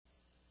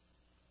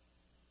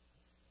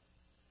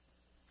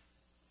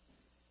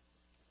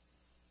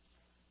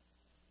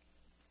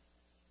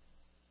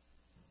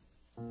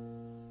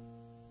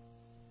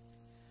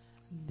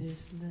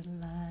This little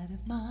light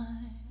of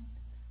mine,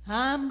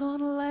 I'm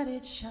gonna let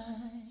it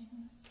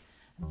shine.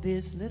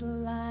 This little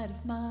light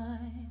of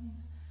mine,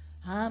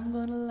 I'm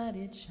gonna let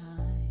it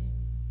shine.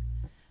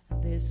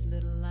 This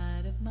little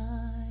light of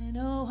mine,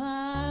 oh,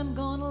 I'm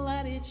gonna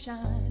let it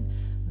shine.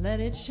 Let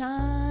it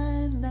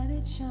shine, let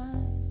it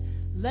shine,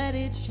 let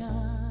it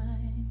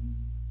shine.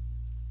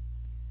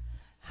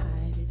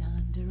 Hide it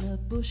under a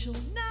bushel,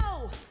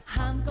 no,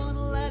 I'm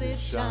gonna let it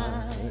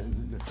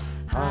shine.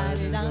 Hide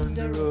it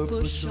under a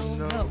bushel,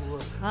 no,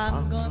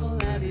 I'm gonna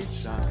let it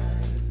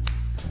shine.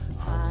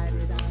 Hide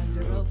it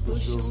under a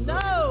bushel,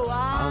 no,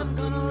 I'm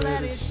gonna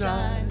let it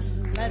shine.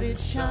 Let it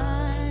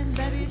shine,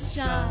 let it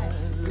shine,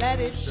 let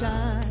it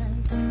shine.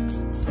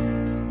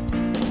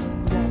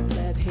 Won't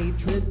let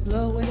hatred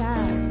blow it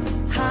out,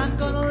 I'm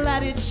gonna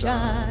let it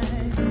shine.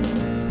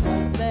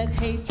 Won't let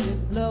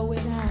hatred blow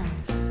it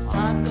out,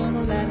 I'm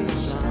gonna let it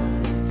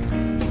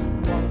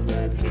shine. Won't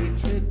let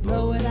hatred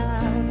blow it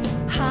out,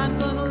 I'm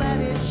gonna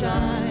let it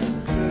shine.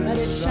 Let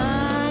it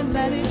shine,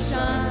 let it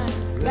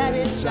shine, let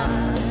it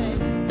shine.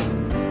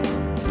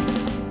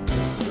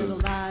 This little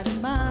light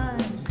of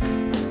mine,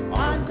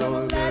 I'm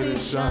gonna let it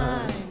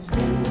shine.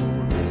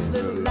 This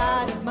little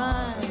light of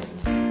mine,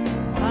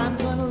 I'm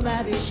gonna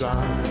let it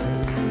shine.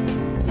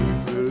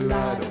 This little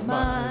light of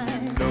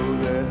mine,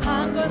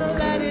 I'm gonna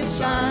let it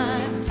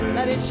shine.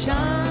 Let it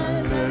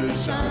shine, let it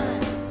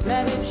shine,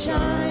 let it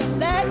shine,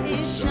 let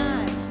it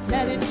shine,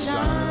 let it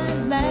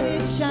shine, let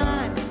it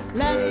shine,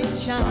 let it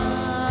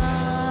shine.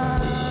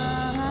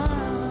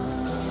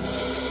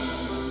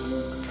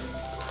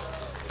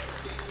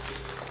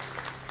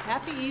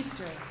 Happy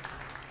Easter.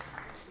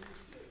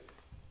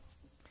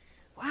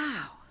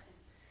 Wow.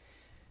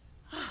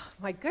 Oh,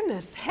 my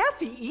goodness,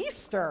 happy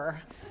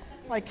Easter.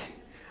 Like,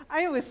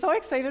 I was so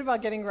excited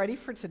about getting ready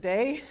for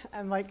today.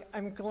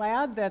 I'm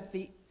glad that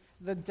the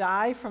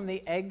dye from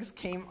the eggs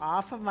came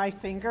off of my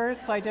fingers,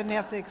 so I didn't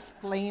have to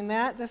explain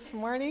that this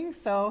morning.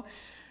 So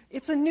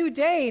it's a new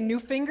day, new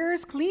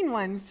fingers, clean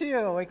ones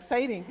too,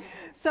 exciting.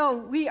 So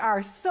we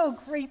are so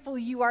grateful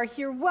you are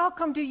here.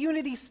 Welcome to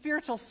Unity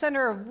Spiritual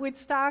Center of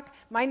Woodstock.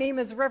 My name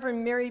is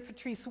Reverend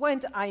Marypatriece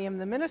Wendt. I am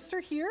the minister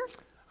here.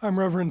 I'm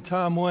Reverend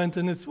Tom Wendt,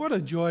 and it's what a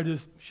joy to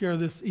share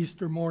this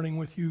Easter morning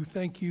with you.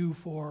 Thank you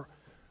for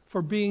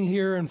being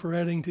here and for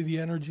adding to the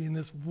energy in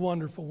this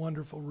wonderful,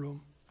 wonderful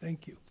room.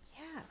 Thank you.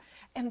 Yeah,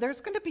 and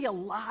there's going to be a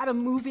lot of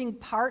moving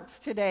parts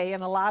today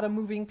and a lot of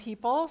moving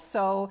people,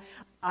 so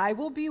I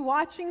will be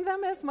watching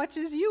them as much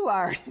as you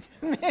are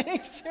to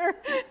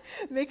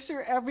make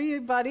sure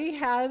everybody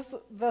has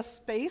the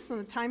space and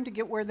the time to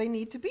get where they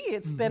need to be.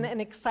 It's been an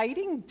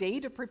exciting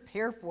day to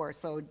prepare for,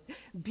 so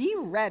be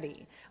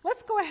ready.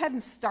 Let's go ahead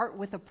and start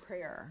with a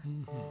prayer.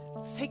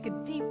 Let's take a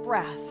deep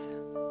breath.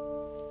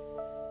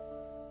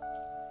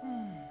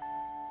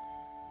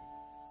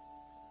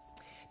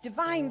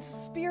 Divine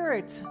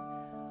Spirit,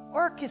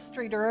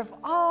 orchestrator of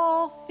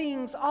all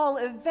things, all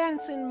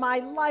events in my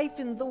life,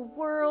 in the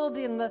world,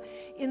 in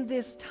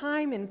this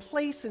time and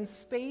place and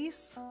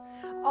space,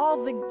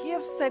 all the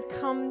gifts that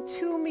come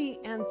to me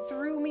and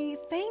through me,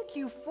 thank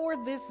you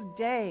for this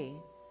day.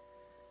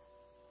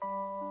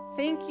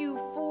 Thank you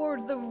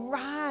for the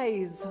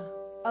rise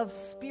of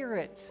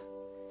Spirit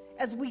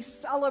as we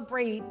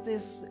celebrate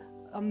this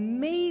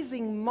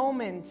amazing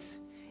moment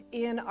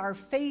in our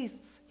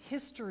faith's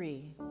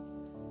history.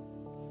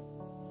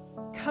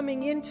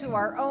 Coming into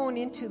our own,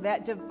 into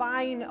that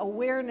divine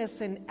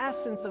awareness and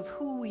essence of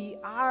who we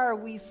are,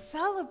 we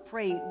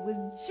celebrate with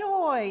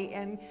joy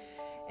and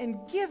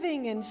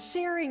giving and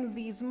sharing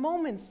these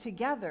moments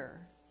together.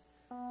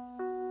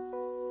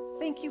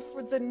 Thank you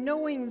for the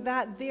knowing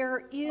that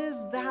there is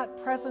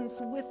that presence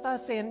with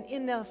us and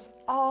in us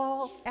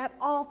all, at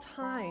all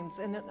times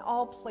and in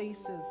all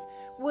places,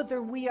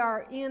 whether we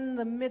are in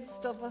the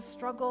midst of a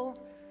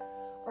struggle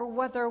or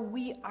whether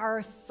we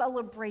are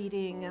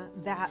celebrating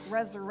that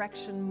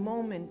resurrection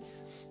moment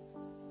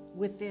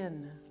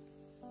within.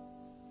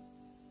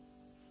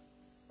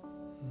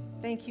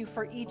 Thank you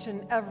for each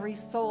and every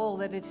soul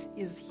that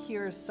is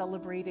here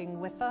celebrating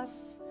with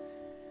us,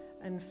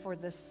 and for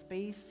the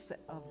space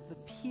of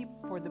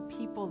for the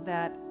people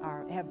that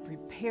have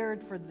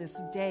prepared for this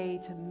day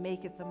to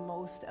make it the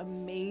most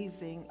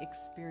amazing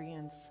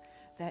experience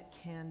that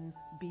can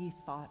be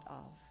thought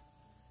of.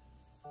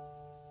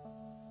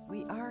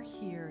 We are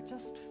here.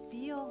 Just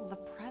feel the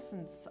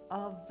presence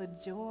of the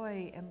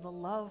joy and the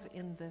love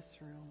in this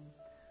room.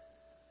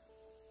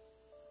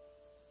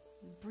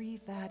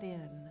 Breathe that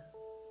in.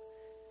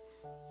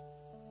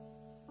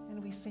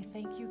 And we say,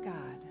 thank you,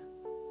 God.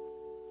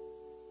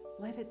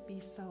 Let it be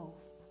so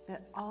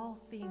that all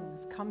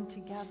things come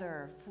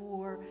together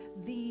for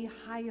the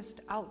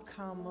highest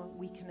outcome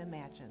we can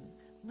imagine.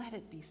 Let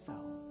it be so.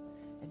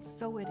 And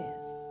so it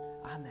is.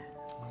 Amen.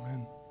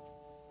 Amen.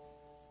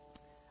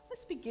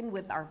 Let's begin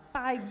with our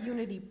 5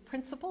 unity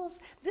principles.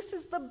 This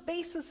is the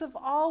basis of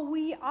all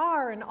we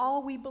are and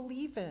all we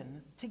believe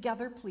in.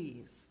 Together,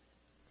 please.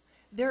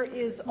 There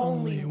is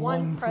only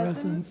one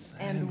presence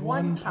and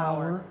one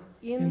power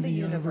in the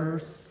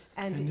universe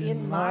and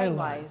in my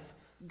life.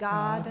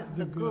 God,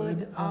 the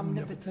good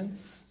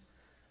omnipotence,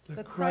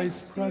 the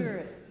Christ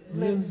Spirit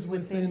lives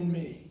within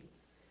me.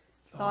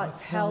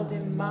 Thoughts held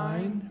in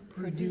mind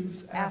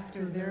produce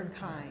after their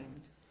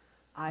kind.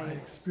 I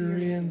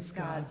experience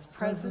God's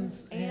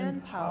presence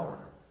and power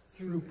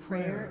through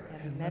prayer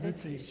and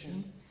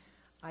meditation.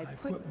 I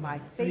put my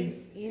faith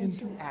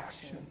into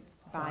action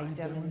by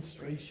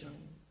demonstration.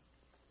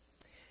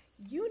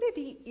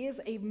 Unity is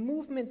a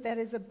movement that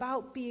is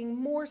about being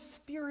more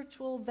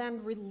spiritual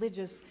than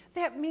religious.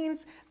 That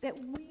means that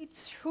we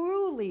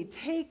truly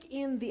take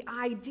in the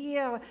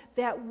idea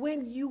that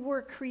when you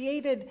were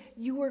created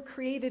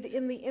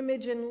in the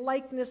image and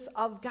likeness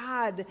of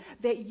God,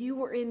 that you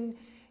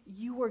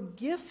were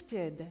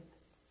gifted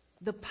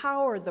the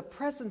power, the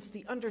presence,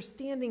 the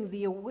understanding,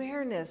 the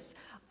awareness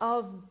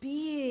of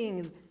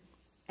being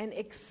an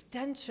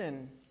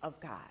extension of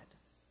God.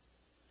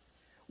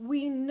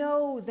 We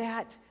know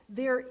that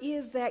there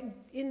is that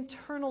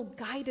internal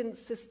guidance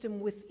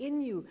system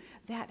within you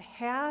that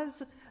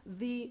has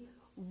the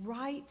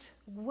right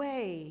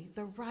way,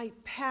 the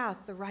right path,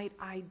 the right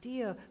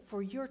idea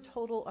for your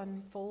total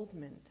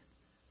unfoldment.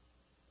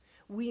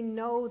 We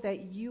know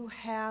that you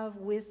have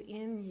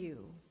within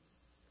you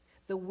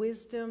the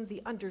wisdom,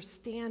 the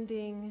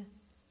understanding,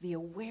 the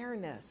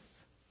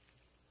awareness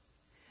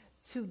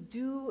to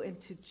do and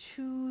to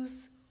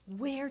choose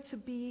where to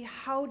be,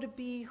 how to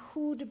be,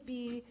 who to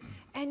be,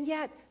 and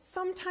yet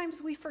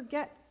sometimes we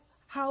forget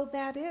how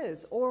that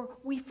is, or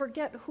we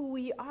forget who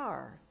we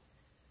are.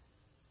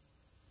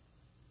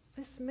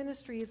 This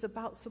ministry is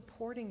about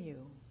supporting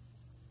you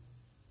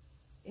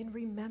in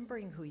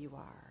remembering who you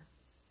are,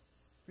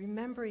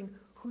 remembering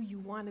who you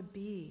want to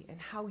be and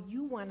how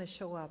you want to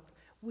show up,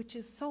 which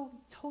is so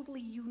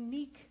totally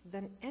unique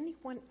than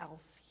anyone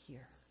else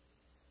here.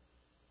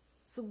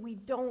 So we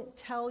don't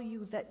tell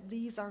you that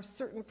these are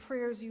certain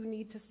prayers you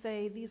need to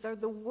say, these are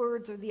the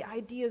words or the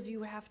ideas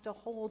you have to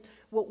hold.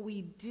 What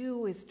we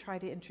do is try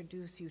to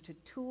introduce you to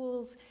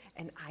tools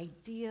and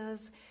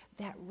ideas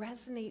that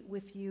resonate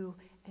with you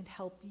and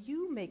help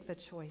you make the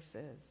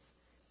choices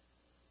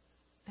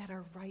that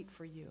are right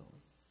for you.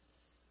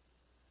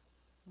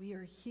 We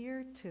are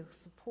here to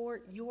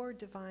support your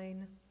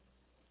divine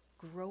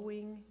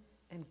growing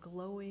and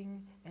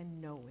glowing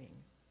and knowing.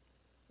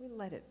 We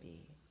let it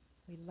be.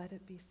 We let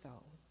it be so.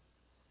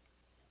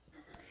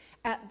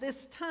 At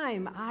this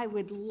time, I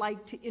would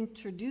like to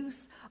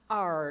introduce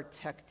our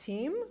tech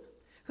team,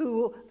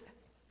 who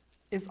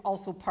is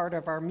also part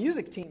of our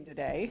music team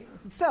today.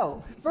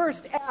 So,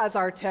 first, as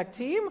our tech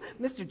team,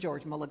 Mr.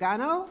 George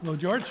Muligano. Hello,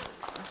 George.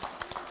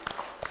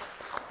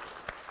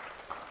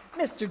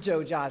 Mr.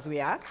 Joe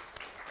Joswiak.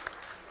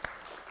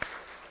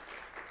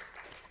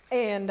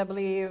 And I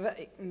believe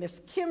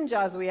Miss Kim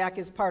Joswiak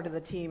is part of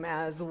the team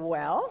as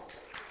well.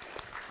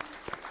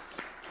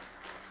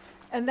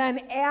 And then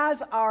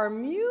as our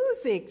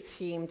music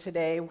team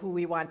today, who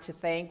we want to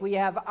thank, we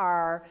have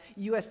our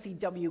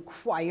USCW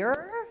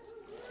choir.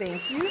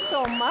 Thank you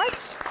so much.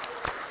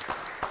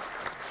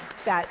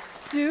 That's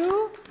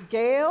Sue,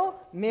 Gail,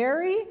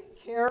 Mary,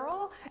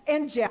 Carol,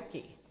 and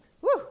Jackie.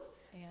 Woo.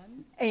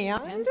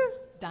 And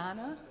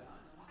Donna.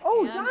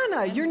 Oh, and,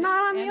 Donna, and, you're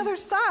not on the and, other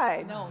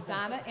side. No,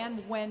 Donna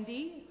and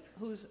Wendy,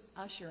 who's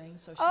ushering,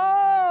 so she's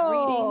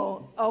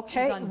greeting.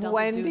 Okay, she's on double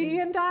Wendy duty.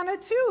 and Donna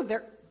too.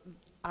 They're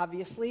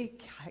obviously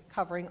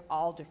covering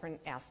all different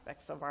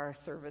aspects of our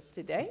service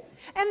today.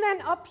 And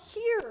then up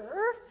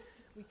here,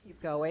 we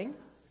keep going.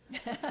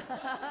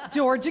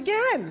 George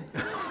again.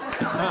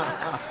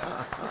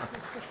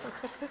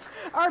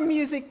 Our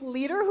music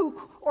leader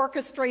who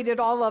orchestrated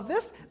all of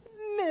this,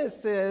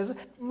 Mrs.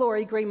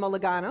 Lori Gray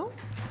Muligano.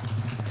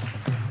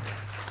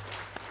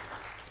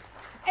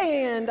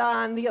 And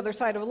on the other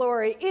side of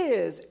Lori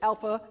is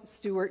Alpha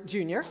Stewart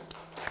Jr.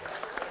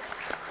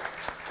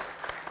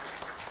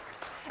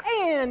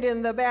 And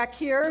in the back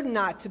here,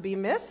 not to be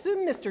missed,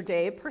 Mr.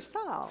 Dave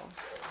Piersall.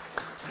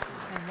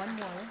 And one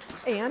more.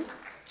 And?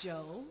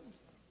 Joe.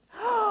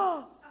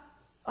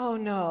 Oh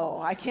no,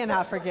 I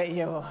cannot forget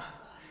you.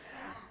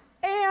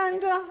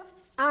 And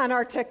on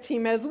our tech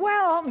team as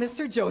well,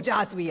 Mr. Joe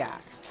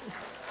Joswiak.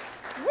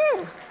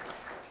 Woo!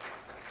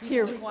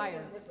 Here. The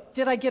choir.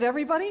 Did I get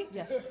everybody?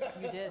 Yes,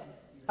 you did.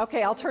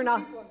 Okay, I'll turn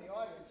off.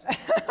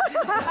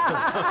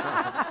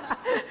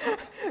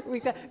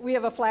 We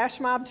have a flash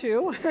mob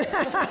too.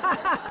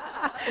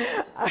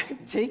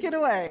 Take it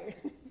away.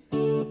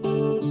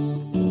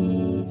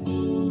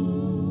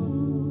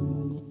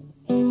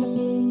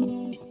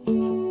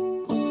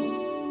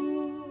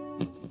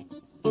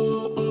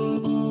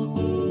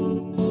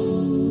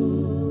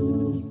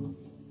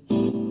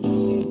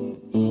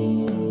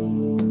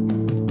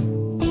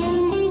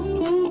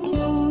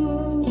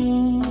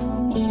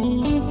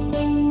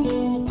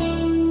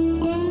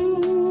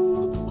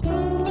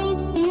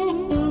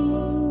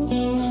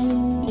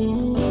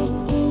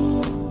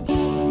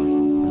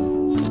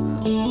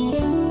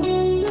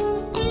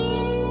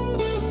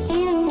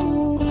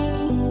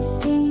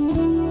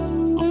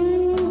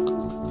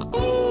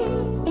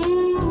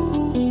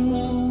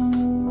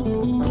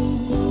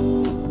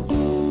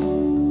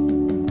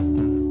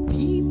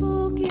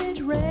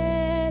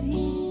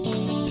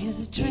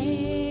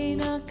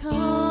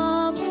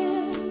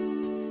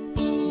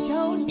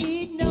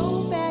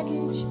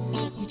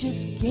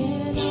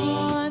 get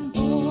on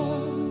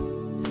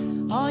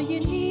board. All you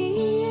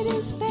need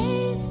is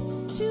faith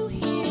to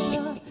hear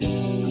the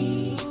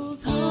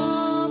diesels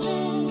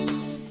humming.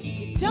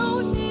 You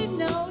don't need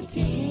no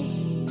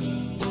ticket,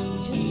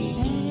 just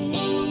thank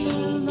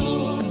the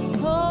Lord.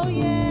 Oh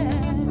yeah.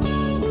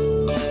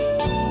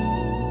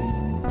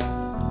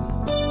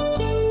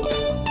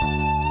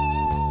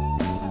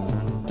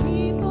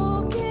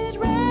 People get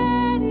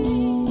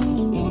ready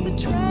for the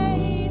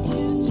train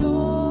to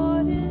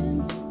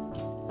Jordan,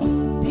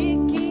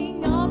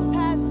 picking up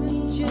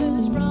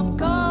passengers from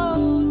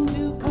coast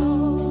to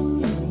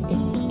coast.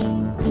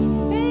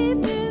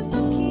 Faith is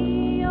the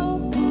key,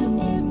 open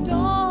the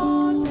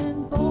doors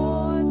and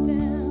board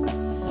them.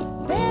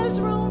 There's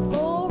room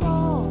for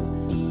all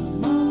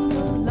among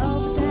the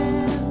loved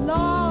and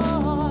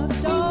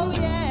lost. Oh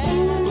yeah.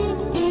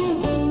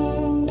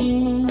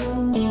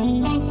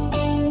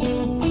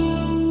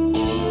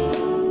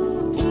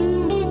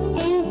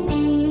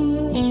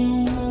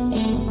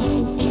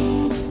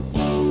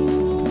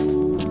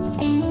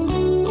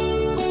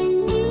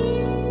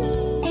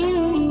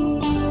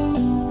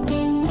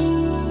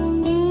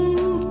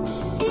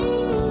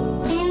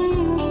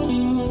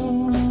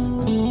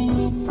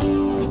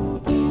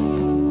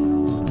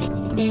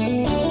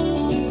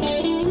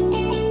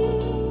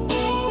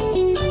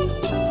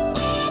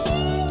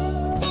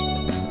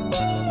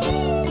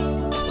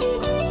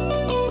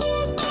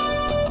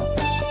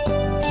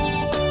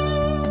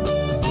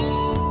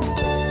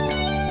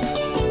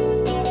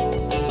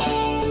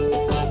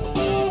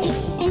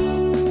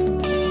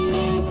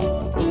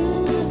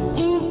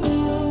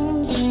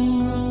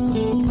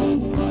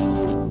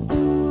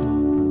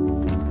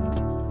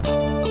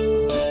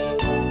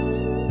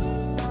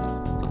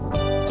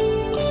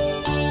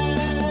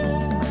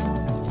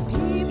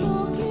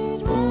 People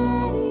get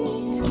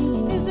ready,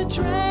 there's a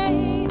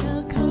train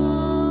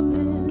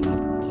a-comin'.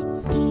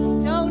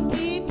 Don't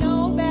need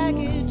no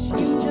baggage,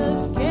 you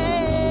just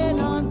get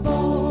on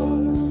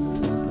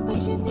board.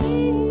 But you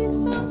need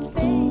some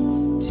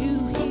faith to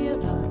hear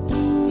the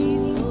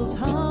diesels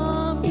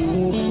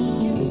humming.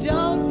 You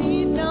don't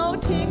need no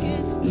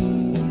ticket,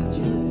 you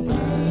just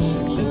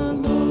thank the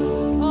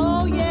Lord.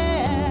 Oh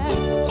yeah.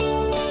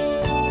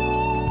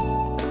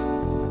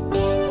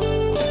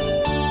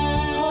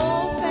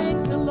 Oh,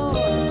 thank the Lord.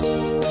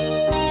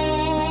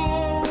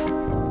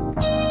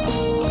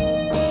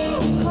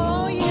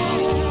 Oh, yeah.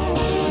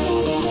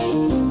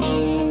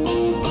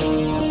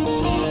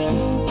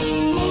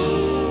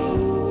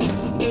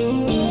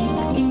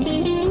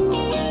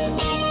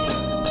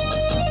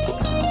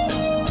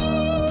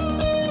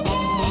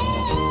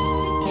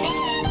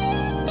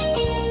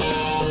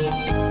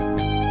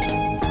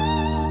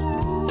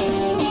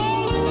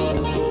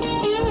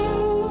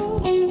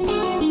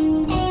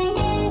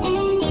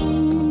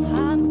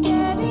 I'm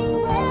getting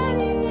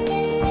ready.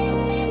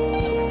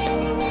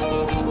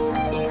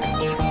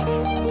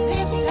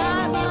 This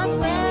time I'm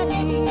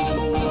ready.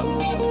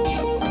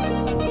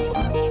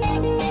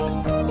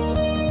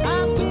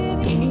 I'm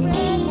getting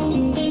ready.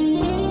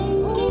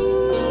 Ooh,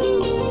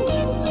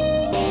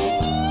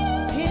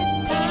 it's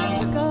time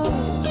to go.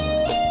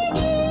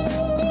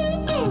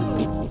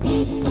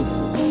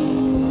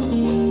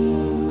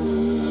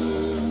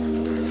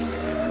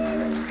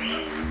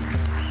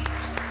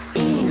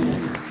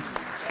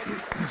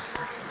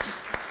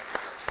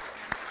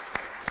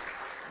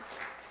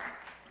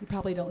 You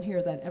probably don't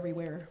hear that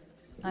everywhere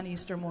on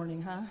Easter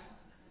morning, huh?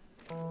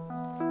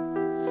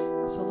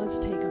 So let's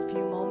take a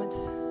few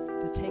moments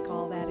to take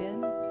all that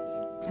in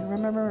and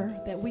remember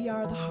that we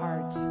are the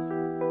heart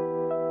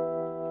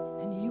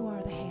and you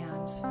are the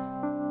hands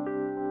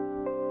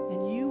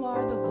and you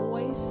are the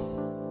voice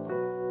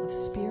of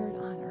spirit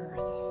on earth.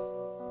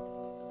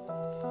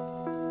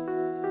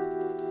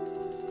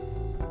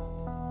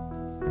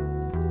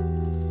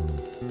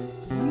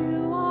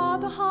 You are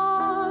the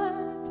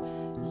heart,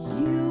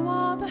 you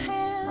are the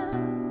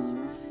hands,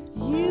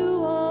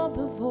 you are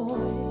the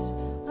voice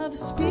of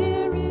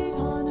spirit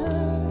on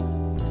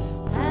earth.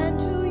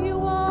 And who you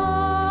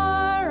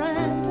are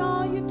and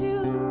all you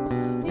do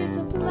is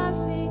a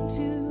blessing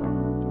to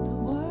the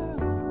world.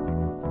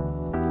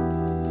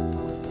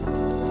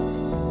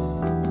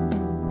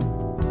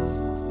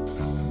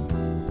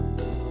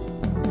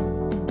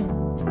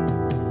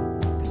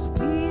 'Cause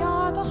we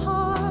are the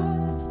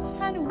heart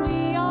and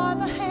we are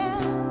the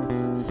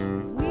hands,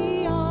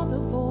 we are the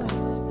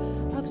voice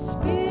of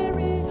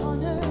spirit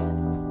on earth.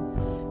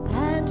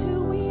 And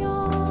who we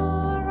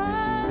are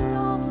and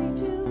all we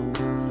do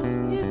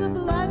is a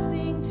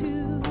blessing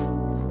to the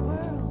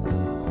world.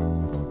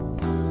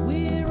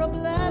 We're a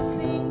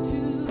blessing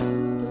to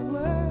the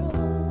world.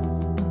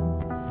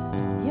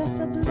 Yes,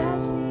 a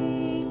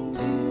blessing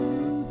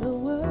to the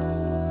world.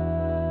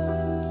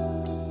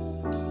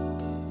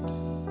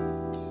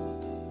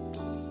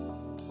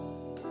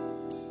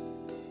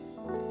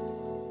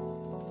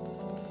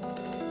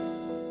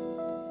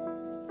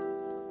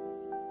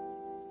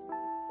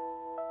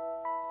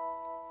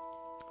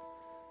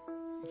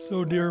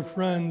 So, dear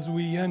friends,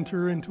 we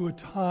enter into a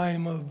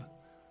time of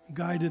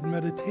guided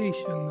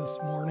meditation this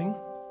morning.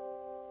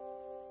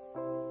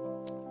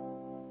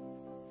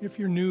 If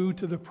you're new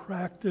to the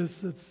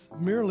practice, it's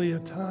merely a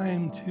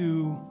time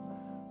to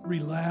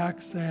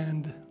relax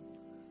and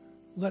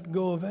let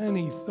go of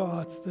any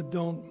thoughts that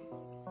don't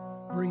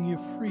bring you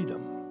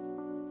freedom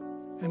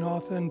and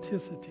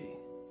authenticity.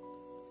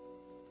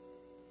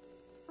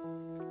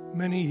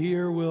 Many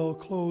here will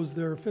close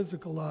their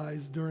physical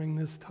eyes during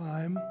this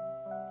time,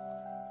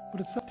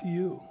 but it's up to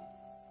you.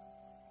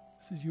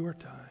 This is your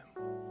time.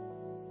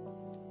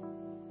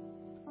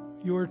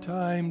 Your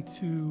time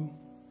to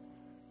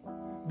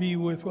be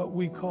with what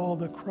we call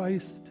the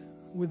Christ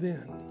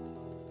within,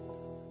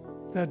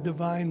 that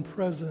divine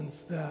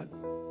presence that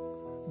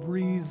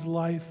breathes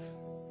life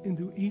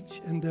into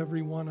each and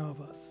every one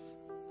of us.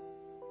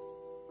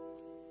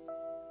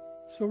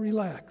 So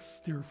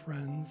relax, dear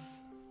friends.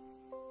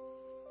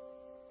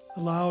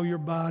 Allow your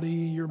body,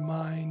 your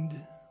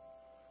mind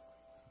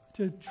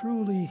to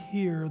truly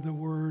hear the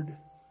word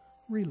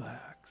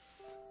relax.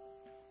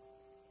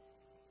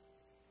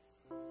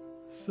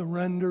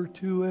 Surrender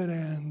to it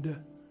and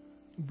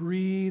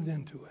breathe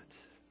into it.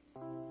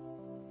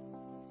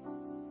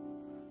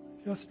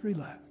 Just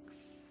relax.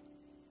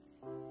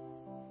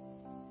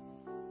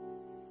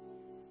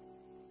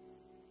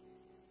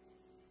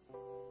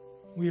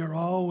 We are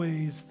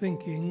always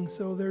thinking,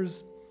 so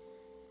there's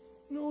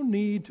no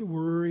need to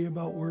worry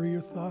about where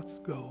your thoughts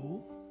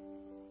go.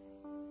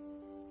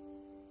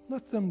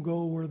 Let them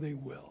go where they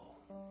will.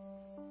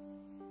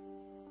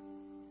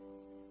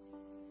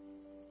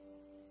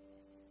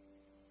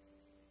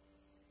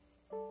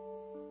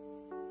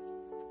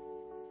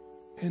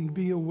 And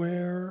be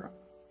aware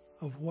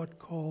of what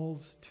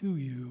calls to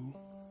you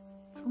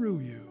through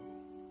you.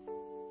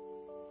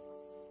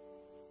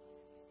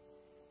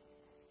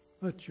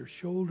 Let your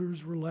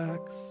shoulders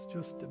relax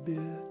just a bit.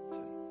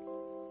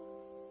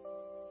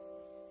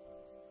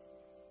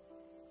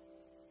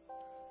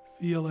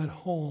 Feel at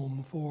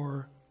home,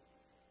 for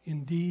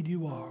indeed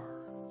you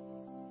are.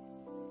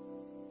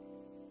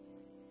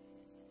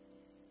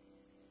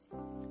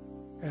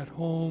 At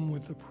home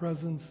with the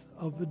presence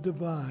of the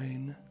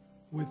divine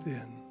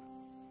within.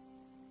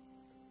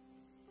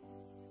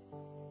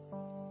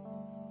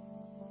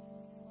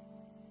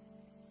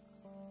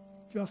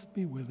 Just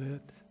be with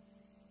it.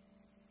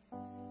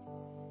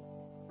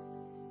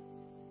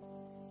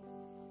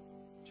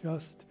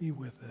 Just be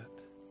with it.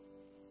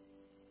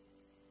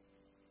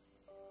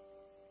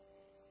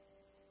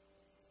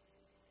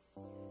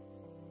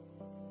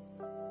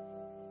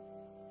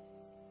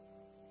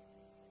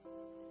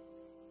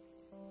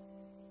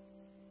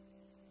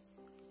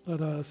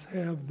 Let us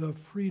have the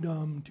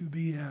freedom to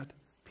be at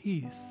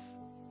peace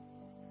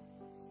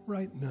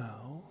right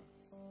now.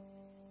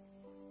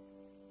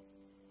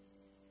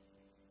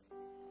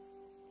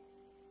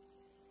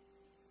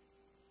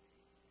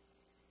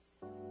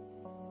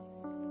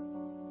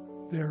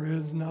 There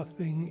is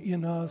nothing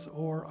in us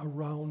or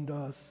around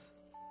us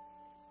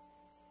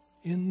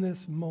in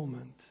this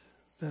moment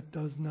that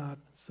does not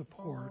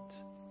support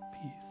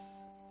peace.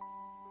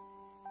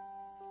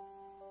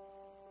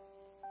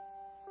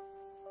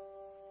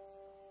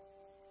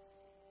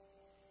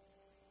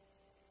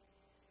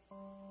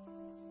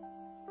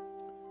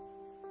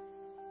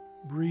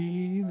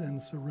 Breathe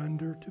and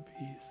surrender to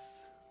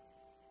peace.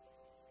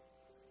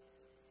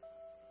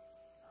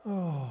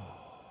 Oh.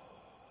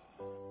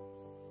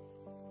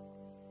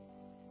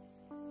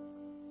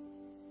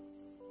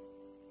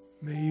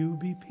 May you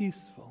be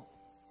peaceful.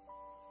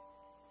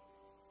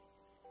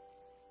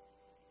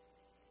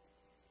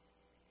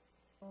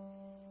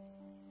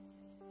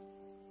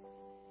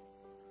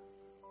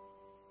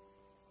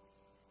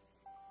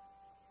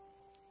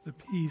 The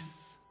peace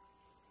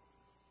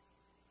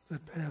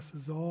that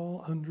passes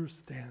all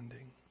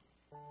understanding.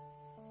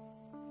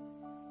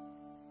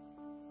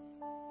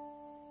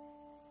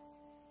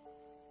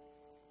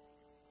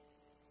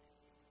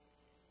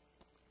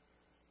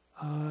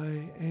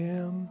 I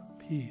am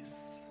peace.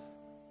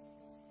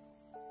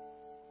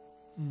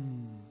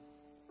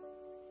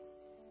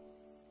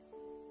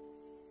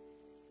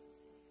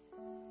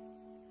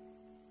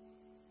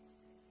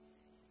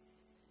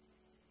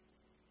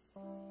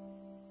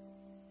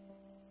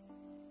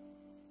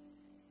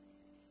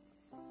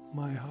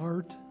 My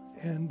heart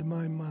and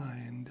my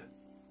mind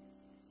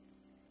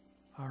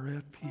are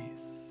at peace.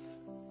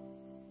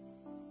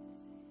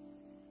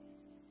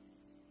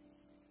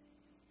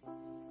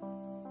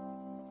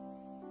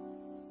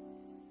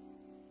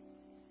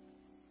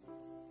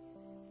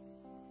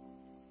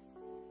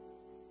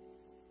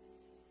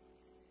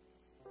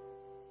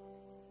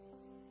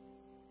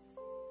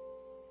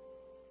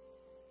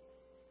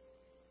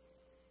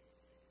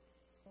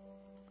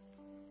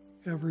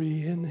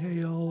 Every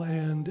inhale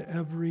and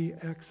every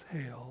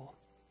exhale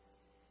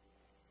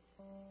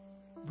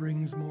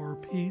brings more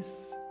peace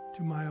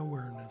to my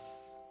awareness.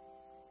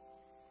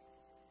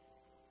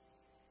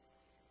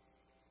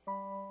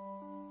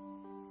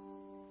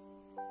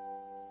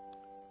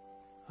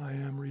 I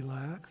am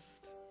relaxed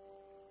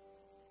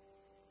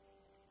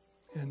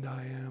and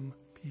I am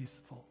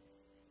peaceful.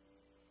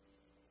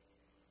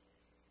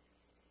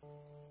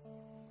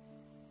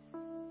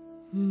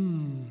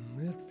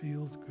 It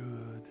feels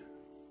good.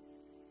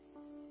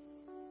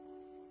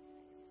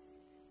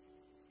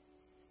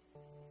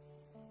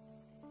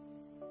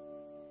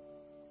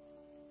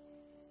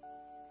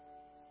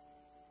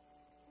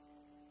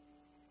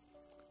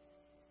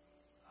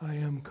 I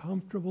am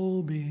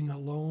comfortable being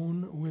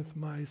alone with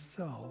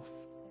myself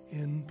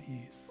in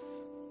peace.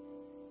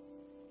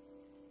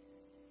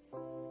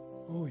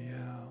 Oh,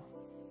 yeah.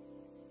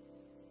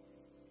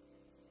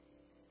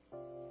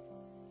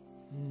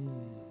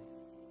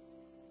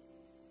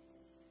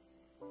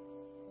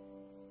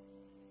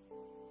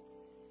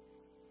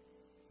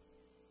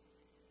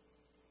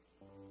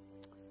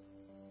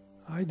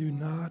 I do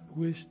not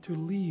wish to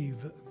leave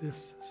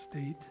this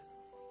state,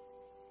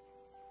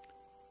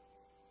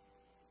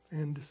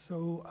 and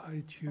so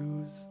I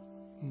choose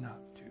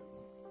not to.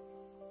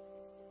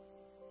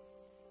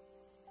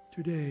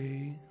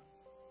 Today,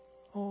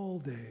 all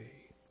day,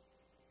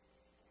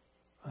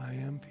 I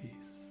am peace.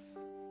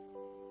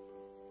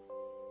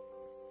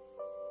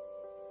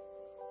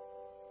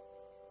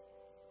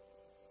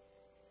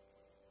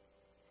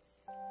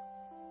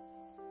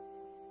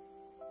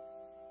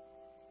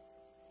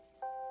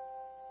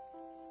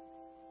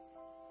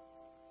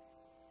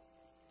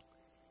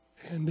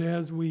 And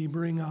as we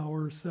bring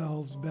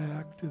ourselves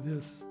back to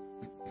this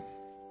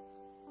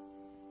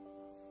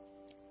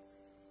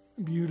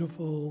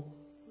beautiful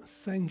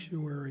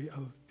sanctuary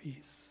of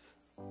peace,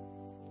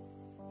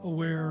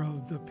 aware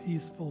of the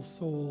peaceful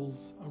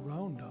souls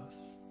around us,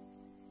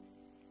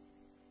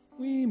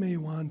 we may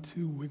want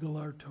to wiggle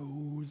our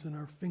toes and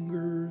our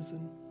fingers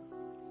and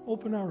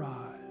open our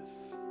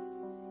eyes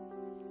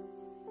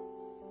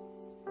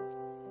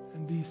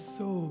and be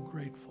so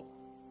grateful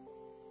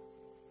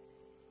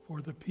for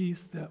the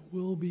peace that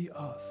will be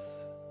us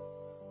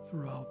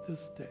throughout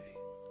this day.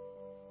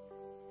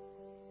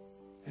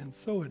 And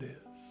so it is.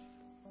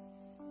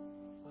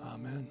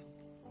 Amen.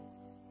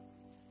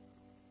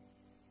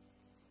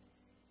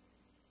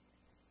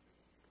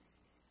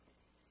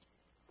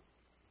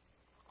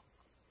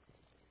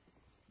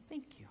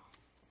 Thank you.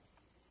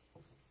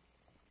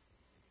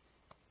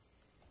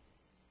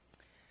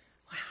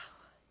 Wow.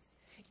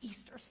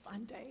 Easter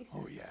Sunday.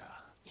 Oh, yeah.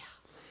 Yeah.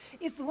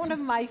 It's one of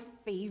my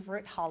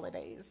favorite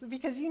holidays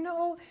because, you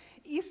know,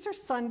 Easter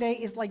Sunday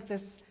is like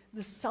this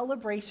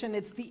celebration.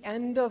 It's the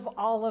end of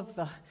all of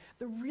the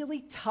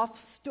really tough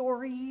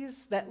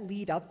stories that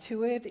lead up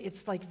to it.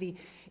 It's like the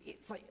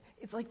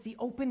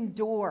open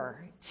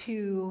door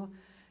to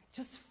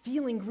just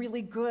feeling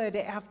really good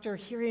after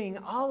hearing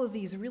all of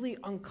these really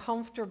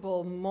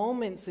uncomfortable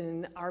moments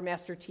in our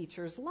master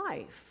teacher's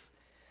life.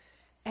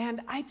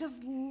 And I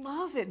just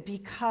love it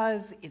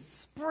because it's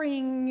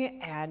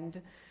spring and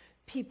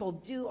people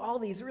do all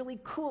these really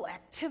cool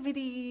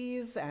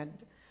activities. And,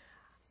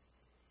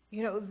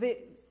 you know,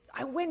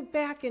 I went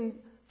back and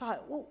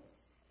thought, well,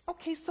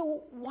 okay,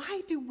 so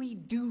why do we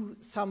do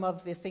some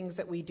of the things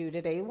that we do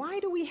today? Why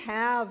do we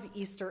have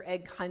Easter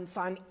egg hunts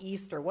on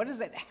Easter? What does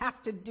it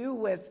have to do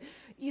with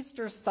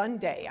Easter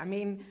Sunday? I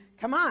mean,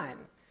 come on.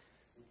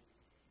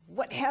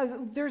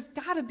 There's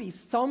got to be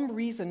some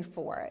reason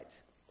for it.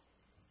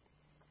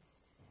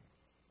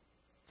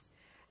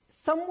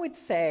 Some would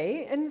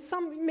say, and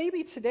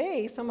maybe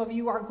today, some of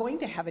you are going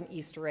to have an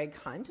Easter egg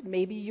hunt.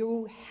 Maybe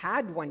you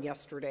had one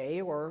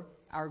yesterday or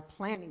are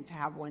planning to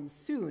have one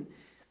soon.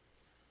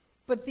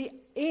 But the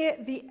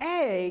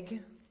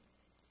egg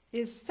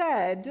is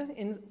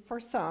said, for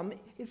some,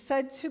 is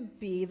said to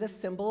be the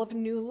symbol of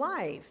new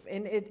life.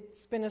 And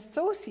it's been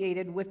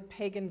associated with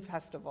pagan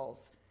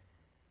festivals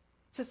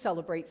to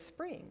celebrate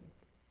spring.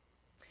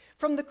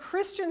 From the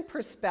Christian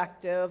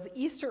perspective,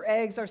 Easter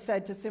eggs are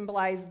said to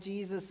symbolize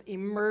Jesus'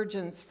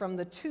 emergence from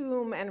the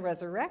tomb and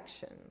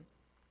resurrection.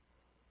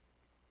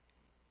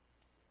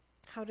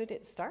 How did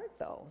it start,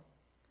 though?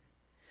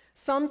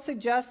 Some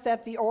suggest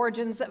that the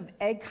origins of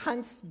egg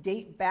hunts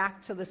date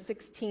back to the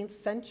 16th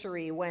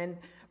century when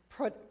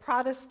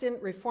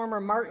Protestant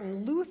reformer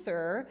Martin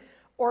Luther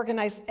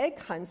organized egg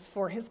hunts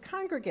for his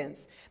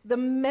congregants. The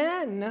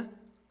men,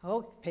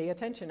 pay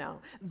attention now,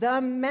 the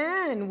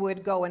men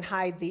would go and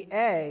hide the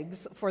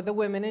eggs for the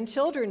women and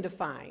children to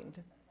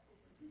find.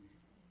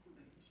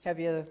 Have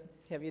you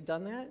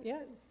done that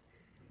yet?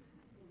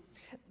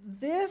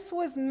 This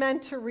was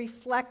meant to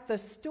reflect the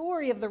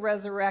story of the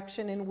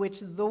resurrection in which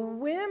the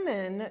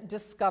women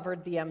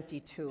discovered the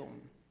empty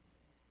tomb.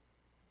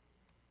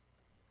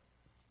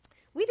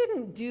 We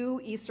didn't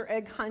do Easter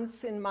egg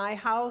hunts in my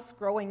house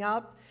growing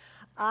up.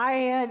 I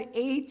had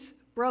 8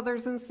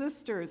 brothers and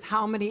sisters.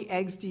 How many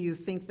eggs do you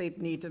think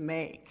they'd need to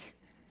make?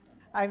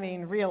 I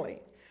mean,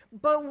 really.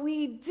 But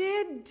we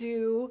did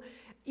do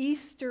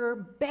Easter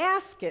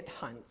basket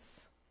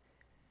hunts,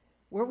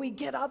 where we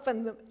get up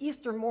on the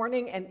Easter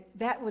morning, and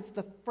that was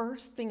the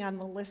first thing on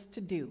the list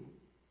to do.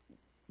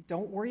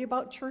 Don't worry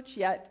about church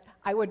yet.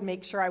 I would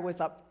make sure I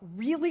was up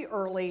really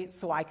early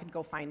so I could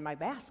go find my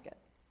basket.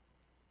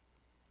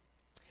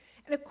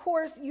 And of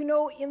course, you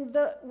know,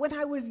 when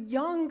I was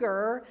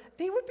younger,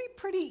 they would be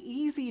pretty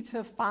easy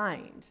to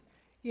find.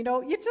 You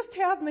know, you just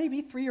have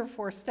maybe 3 or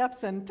 4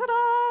 steps and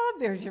ta-da,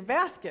 there's your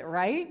basket,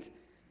 right?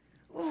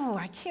 Ooh,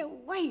 I can't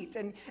wait.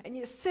 And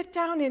you sit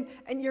down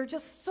and you're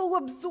just so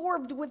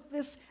absorbed with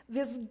this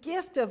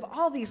gift of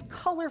all these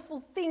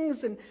colorful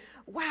things. And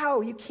wow,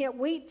 you can't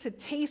wait to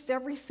taste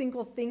every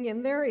single thing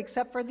in there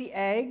except for the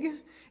egg.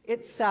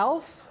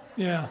 itself.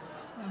 Yeah,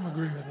 I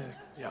agree with that.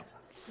 Yeah.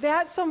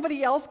 That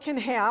somebody else can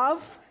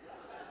have.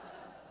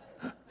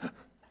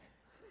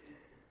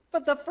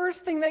 But the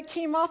first thing that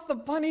came off the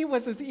bunny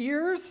was his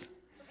ears.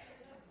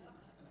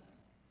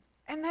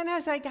 And then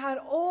as I got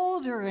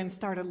older and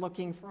started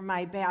looking for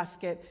my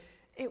basket,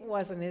 it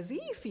wasn't as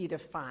easy to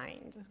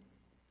find.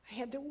 I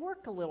had to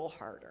work a little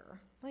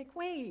harder. Like,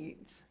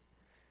 wait.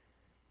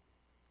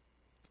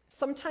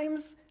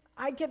 Sometimes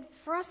I get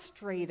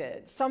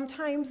frustrated.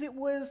 Sometimes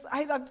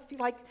I'd feel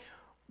like,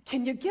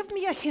 can you give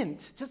me a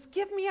hint? Just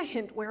give me a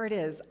hint where it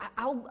is.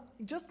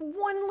 Just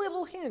one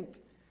little hint.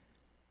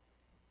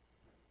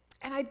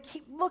 And I'd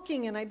keep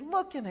looking, and I'd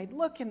look, and I'd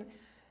look, and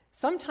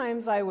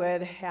sometimes I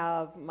would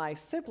have my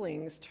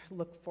siblings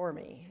look for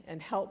me and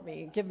help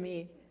me, give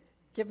me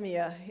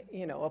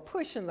a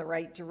push in the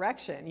right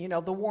direction. You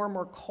know, the warm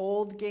or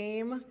cold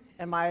game.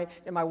 Am I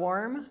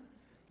warm?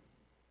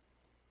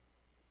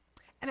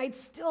 And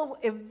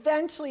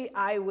eventually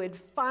I would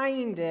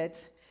find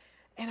it,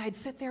 and I'd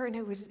sit there, and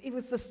it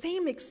was the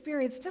same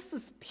experience, just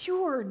this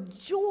pure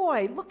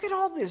joy. Look at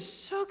all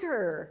this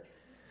sugar.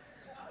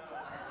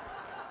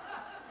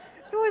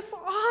 It was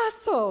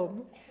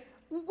awesome.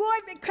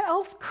 What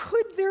else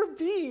could there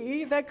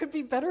be that could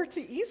be better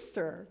to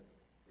Easter?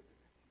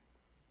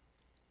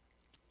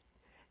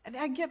 And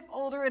I'd get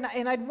older, and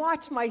I'd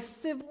watch my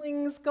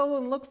siblings go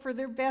and look for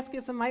their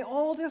baskets, and my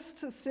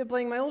oldest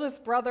sibling, my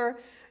oldest brother,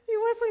 he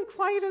wasn't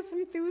quite as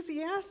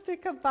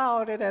enthusiastic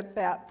about it at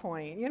that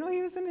point. You know,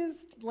 he was in his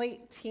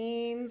late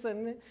teens,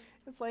 and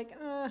it's like,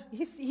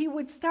 he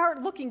would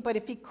start looking, but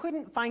if he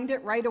couldn't find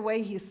it right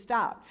away, he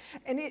stopped.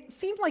 And it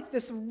seemed like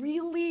this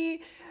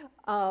really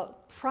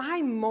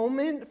prime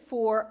moment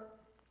for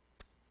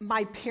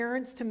my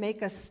parents to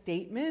make a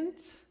statement,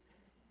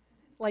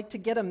 like to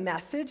get a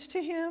message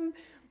to him,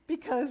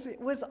 because it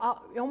was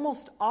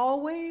almost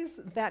always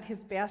that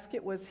his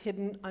basket was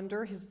hidden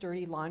under his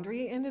dirty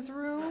laundry in his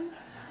room,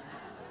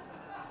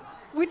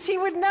 which he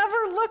would never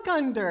look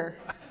under.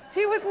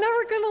 He was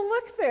never going to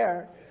look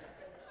there.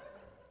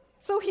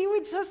 So he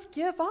would just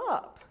give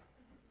up.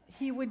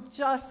 He would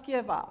just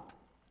give up.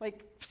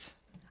 Like,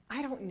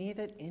 I don't need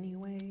it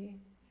anyway.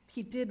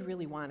 He did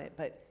really want it,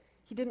 but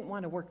he didn't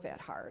want to work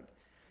that hard.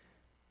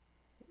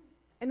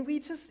 And we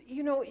just,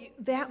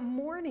 that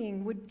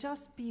morning would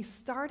just be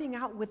starting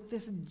out with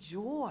this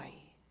joy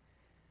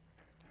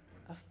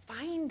of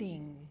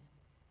finding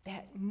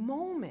that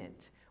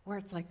moment where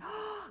it's like,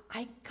 oh,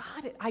 I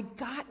got it. I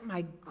got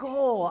my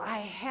goal.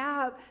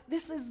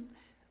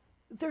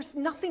 There's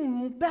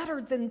nothing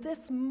better than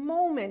this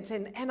moment,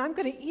 and I'm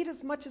going to eat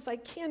as much as I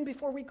can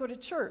before we go to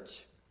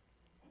church.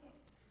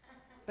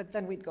 But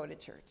then we'd go to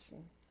church,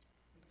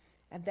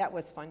 and that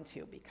was fun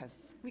too, because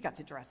we got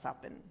to dress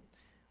up, and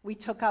we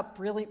took up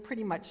really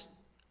pretty much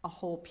a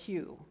whole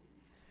pew.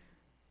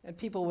 And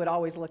people would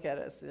always look at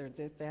us, there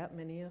that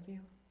many of you?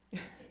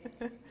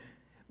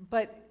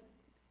 But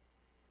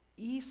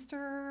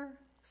Easter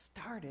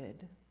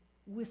started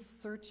with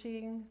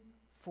searching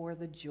for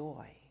the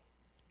joy.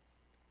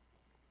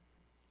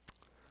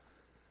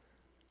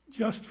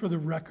 Just for the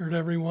record,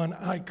 everyone,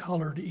 I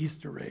colored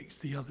Easter eggs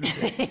the other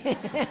day.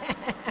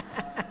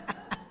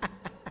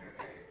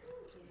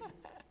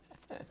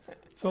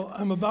 So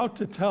I'm about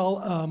to tell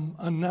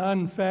a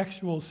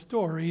non-factual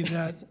story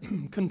that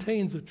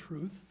contains a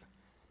truth.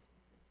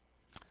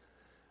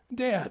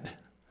 Dad,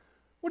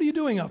 what are you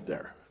doing up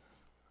there?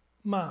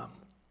 Mom,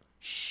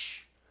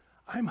 shh,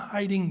 I'm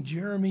hiding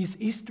Jeremy's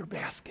Easter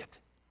basket.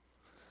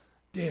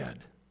 Dad,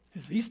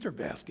 his Easter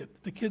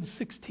basket? The kid's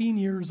 16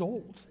 years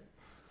old.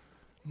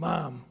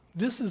 Mom,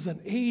 this is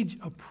an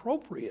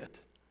age-appropriate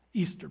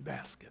Easter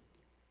basket.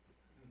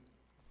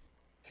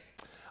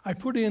 I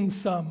put in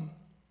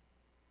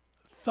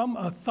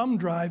a thumb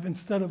drive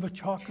instead of a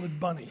chocolate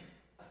bunny.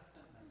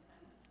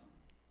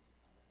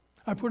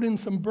 I put in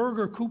some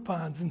burger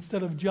coupons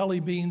instead of jelly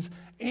beans,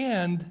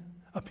 and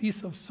a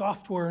piece of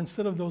software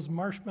instead of those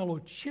marshmallow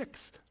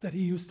chicks that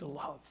he used to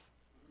love.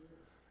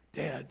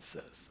 Dad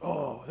says,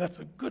 oh, that's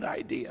a good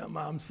idea.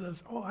 Mom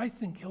says, oh, I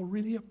think he'll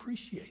really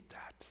appreciate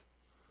that.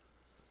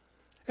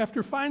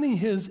 After finding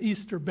his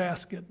Easter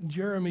basket,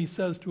 Jeremy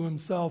says to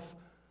himself,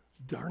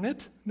 darn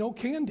it, no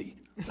candy.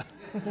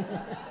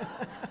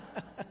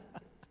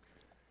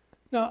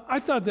 Now, I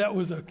thought that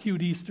was a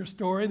cute Easter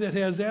story that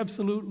has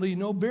absolutely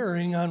no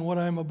bearing on what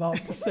I'm about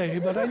to say,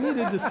 but I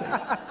needed to say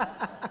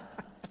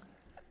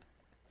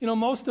it.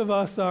 Most of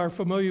us are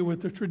familiar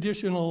with the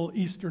traditional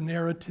Easter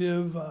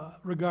narrative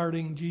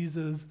regarding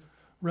Jesus'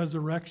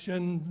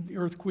 resurrection. The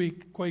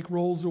earthquake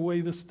rolls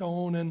away the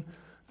stone, and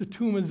the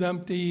tomb is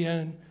empty,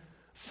 and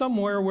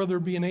somewhere, whether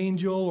it be an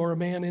angel or a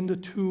man in the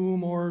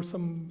tomb or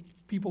some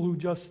people who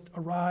just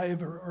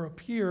arrive or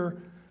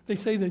appear, they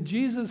say that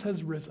Jesus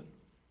has risen.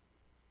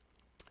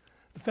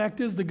 The fact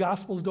is, the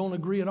Gospels don't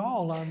agree at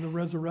all on the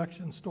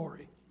resurrection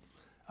story,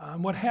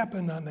 what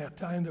happened on that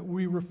time that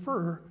we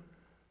refer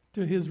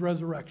to his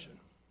resurrection.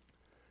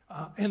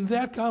 And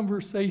that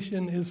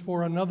conversation is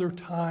for another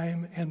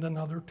time and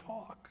another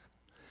talk.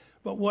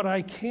 But what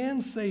I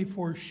can say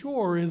for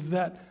sure is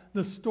that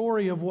the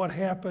story of what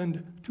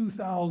happened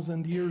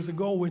 2,000 years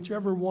ago,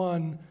 whichever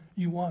one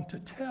you want to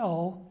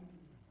tell,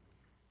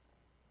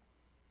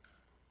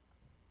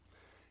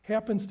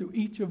 happens to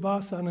each of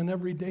us on an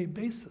everyday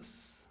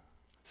basis.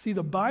 See,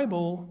 the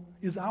Bible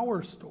is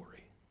our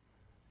story.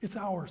 It's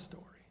our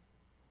story.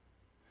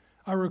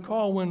 I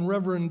recall when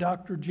Reverend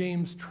Dr.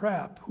 James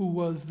Trapp, who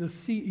was the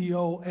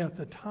CEO at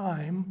the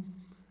time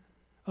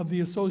of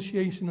the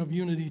Association of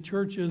Unity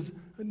Churches,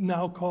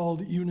 now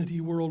called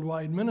Unity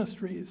Worldwide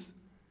Ministries,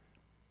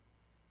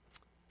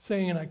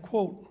 saying, and I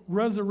quote,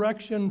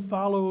 "Resurrection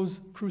follows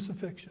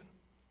crucifixion.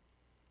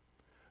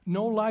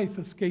 No life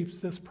escapes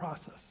this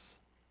process.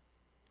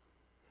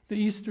 The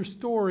Easter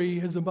story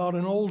is about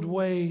an old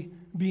way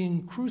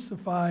being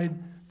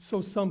crucified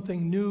so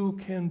something new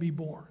can be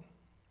born.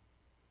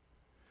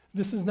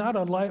 This is not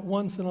a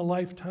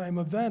once-in-a-lifetime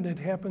event. It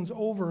happens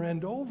over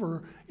and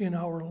over in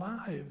our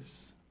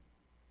lives.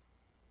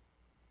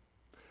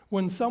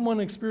 When someone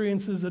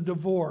experiences a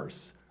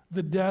divorce,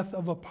 the death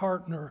of a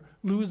partner,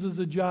 loses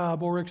a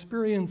job, or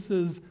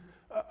experiences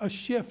a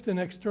shift in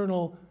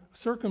external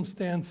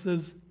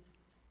circumstances,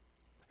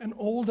 an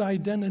old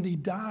identity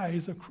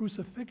dies, a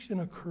crucifixion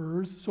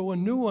occurs, so a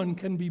new one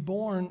can be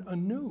born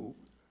anew."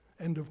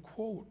 End of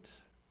quote.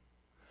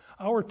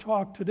 Our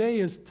talk today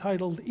is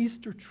titled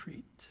Easter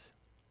Treat.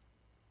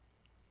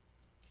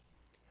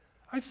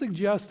 I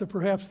suggest that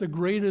perhaps the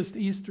greatest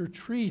Easter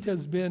treat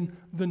has been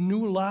the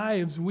new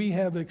lives we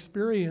have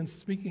experienced,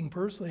 speaking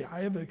personally,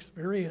 I have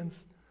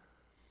experienced,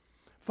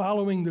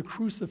 following the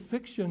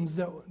crucifixions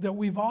that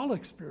we've all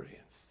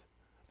experienced,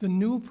 the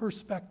new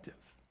perspective.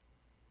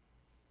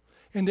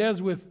 And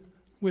as with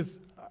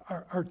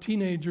our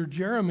teenager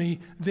Jeremy,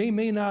 they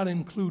may not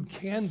include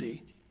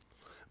candy,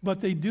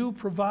 but they do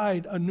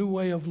provide a new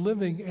way of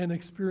living and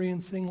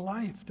experiencing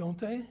life, don't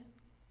they?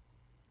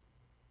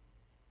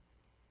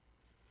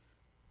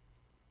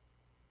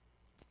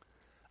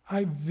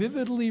 I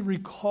vividly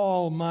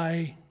recall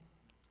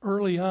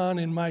early on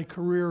in my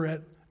career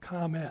at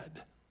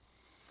ComEd,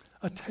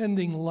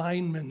 attending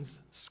lineman's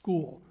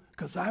school,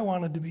 because I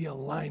wanted to be a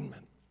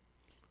lineman.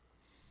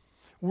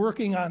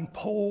 Working on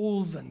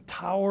poles and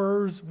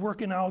towers,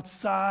 working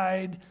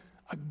outside,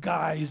 a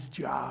guy's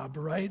job,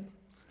 right?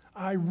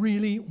 I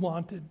really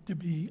wanted to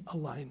be a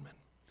lineman.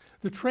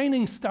 The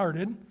training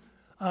started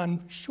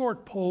on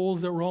short poles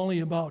that were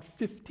only about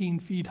 15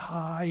 feet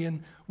high,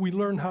 and we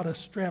learned how to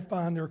strap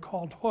on. They're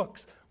called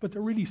hooks, but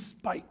they're really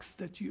spikes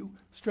that you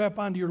strap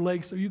onto your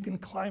legs so you can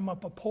climb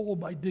up a pole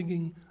by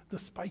digging the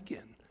spike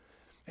in.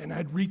 And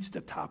I'd reach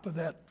the top of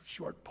that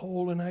short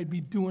pole, and I'd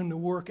be doing the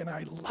work, and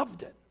I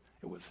loved it.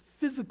 It was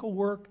physical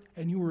work,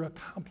 and you were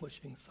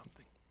accomplishing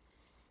something.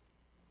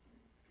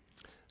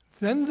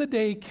 Then the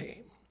day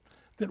came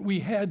that we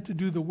had to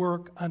do the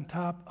work on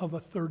top of a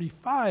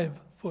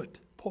 35-foot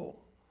pole.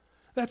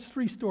 That's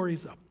 3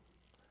 stories up.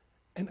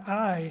 And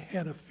I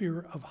had a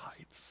fear of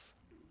heights.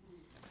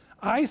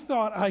 I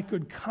thought I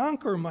could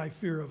conquer my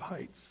fear of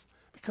heights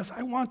because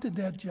I wanted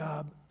that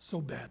job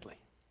so badly.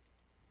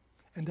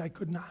 And I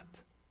could not.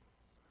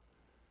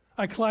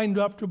 I climbed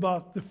up to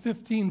about the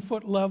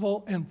 15-foot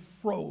level and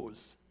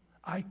froze.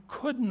 I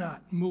could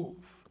not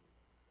move.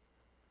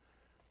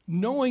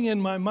 Knowing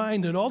in my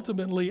mind that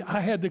ultimately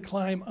I had to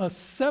climb a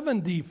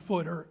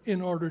 70-footer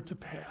in order to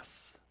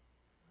pass.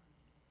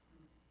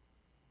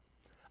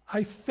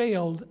 I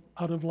failed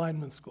out of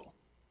lineman school.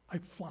 I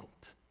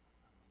flunked.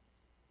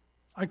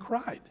 I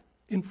cried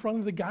in front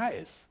of the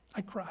guys.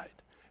 I cried.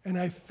 And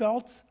I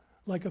felt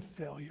like a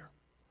failure.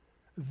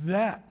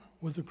 That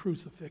was a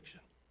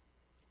crucifixion.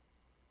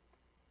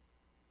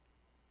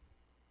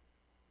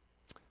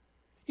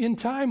 In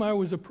time, I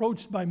was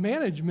approached by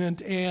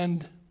management,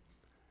 and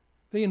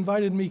they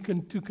invited me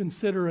to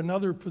consider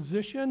another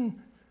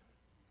position,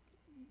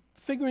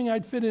 figuring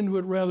I'd fit into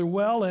it rather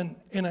well, and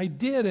I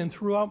did, and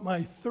throughout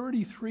my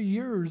 33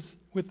 years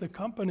with the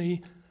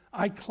company,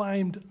 I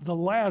climbed the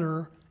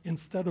ladder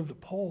instead of the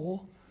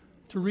pole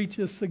to reach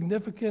a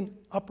significant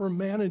upper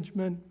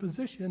management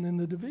position in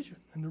the division,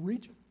 in the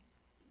region.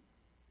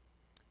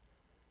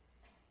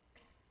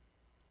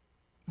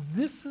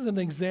 This is an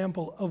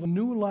example of a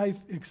new life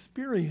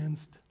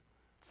experienced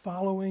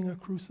following a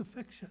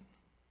crucifixion,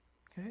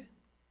 okay?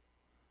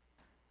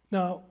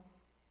 Now,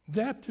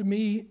 that to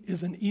me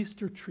is an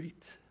Easter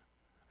treat.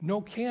 No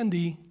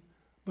candy,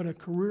 but a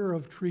career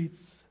of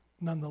treats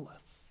nonetheless.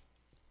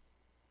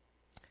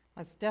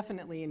 That's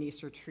definitely an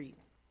Easter treat.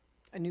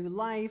 A new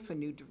life, a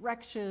new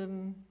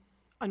direction,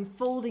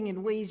 unfolding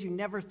in ways you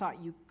never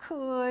thought you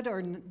could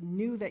or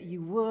knew that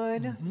you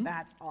would. Mm-hmm.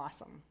 That's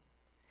awesome.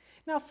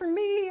 Now for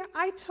me,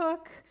 I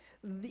took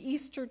the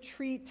Easter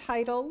treat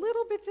title a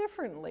little bit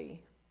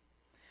differently.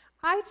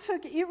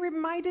 It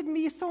reminded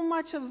me so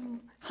much of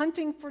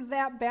hunting for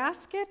that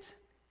basket.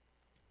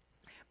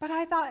 But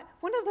I thought,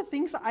 one of the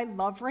things I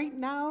love right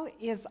now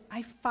is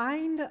I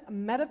find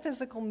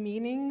metaphysical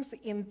meanings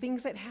in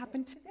things that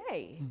happen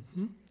today.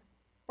 Mm-hmm.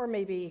 Or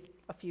maybe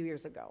a few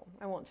years ago.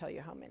 I won't tell you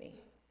how many.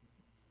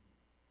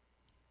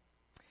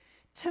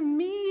 To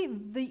me,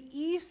 the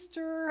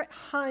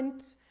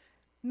hunt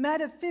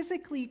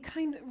metaphysically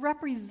kind of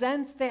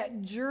represents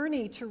that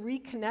journey to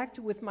reconnect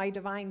with my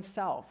divine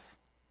self.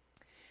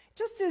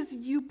 Just as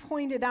you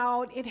pointed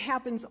out, it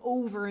happens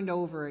over and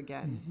over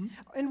again.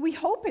 Mm-hmm. And we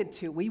hope it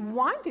to. We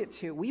want it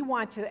to. We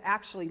want to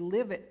actually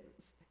live it,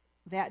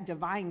 that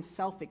divine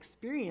self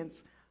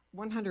experience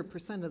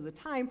 100% of the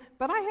time,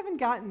 but I haven't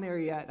gotten there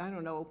yet. I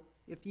don't know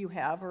if you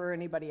have or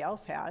anybody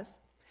else has,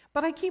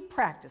 but I keep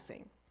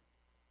practicing.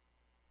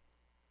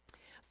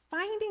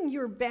 Finding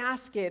your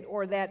basket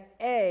or that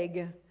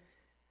egg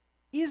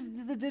is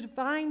the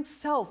divine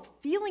self,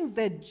 feeling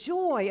the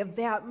joy of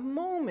that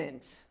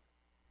moment,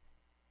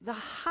 the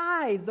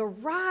high, the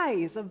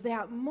rise of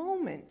that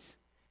moment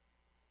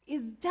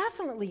is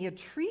definitely a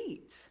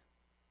treat.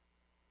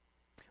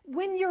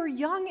 When you're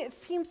young, it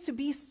seems to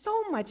be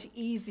so much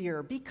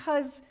easier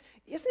because,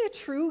 isn't it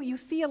true? You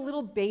see a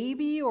little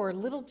baby or a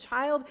little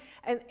child,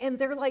 and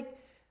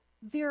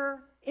they're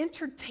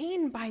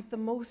entertained by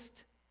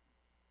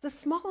the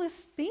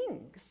smallest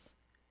things.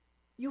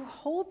 You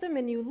hold them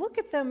and you look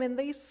at them and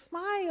they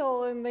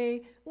smile and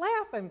they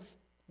laugh. I'm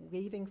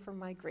waiting for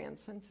my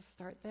grandson to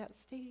start that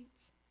stage.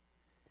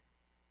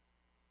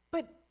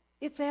 But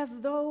it's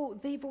as though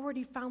they've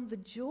already found the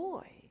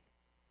joy.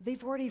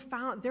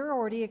 They're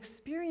already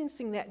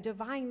experiencing that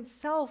divine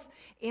self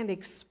and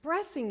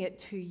expressing it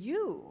to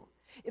you.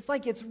 It's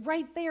like it's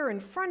right there in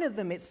front of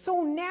them. It's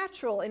so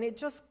natural, and it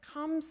just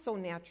comes so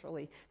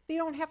naturally. They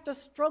don't have to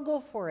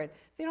struggle for it.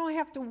 They don't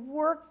have to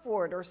work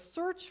for it or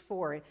search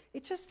for it.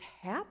 It just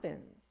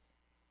happens.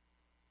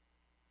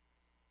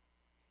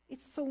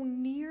 It's so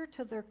near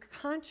to their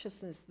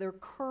consciousness, their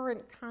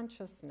current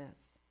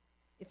consciousness.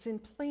 It's in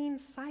plain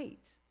sight.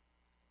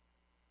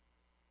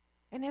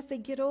 And as they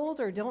get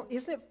older,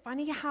 isn't it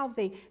funny how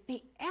they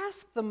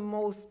ask the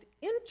most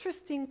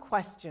interesting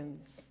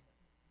questions?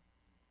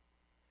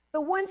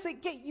 The ones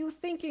that get you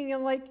thinking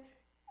and like,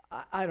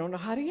 I don't know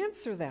how to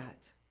answer that.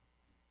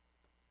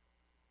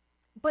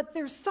 But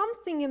there's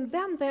something in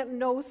them that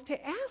knows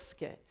to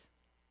ask it.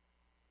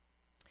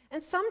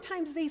 And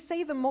sometimes they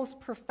say the most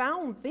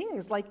profound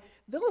things, like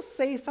they'll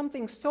say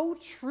something so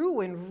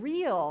true and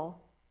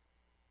real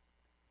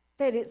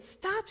that it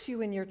stops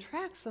you in your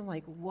tracks and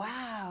like,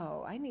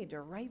 wow, I need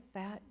to write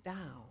that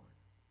down.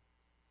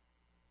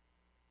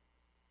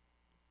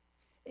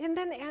 And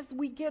then as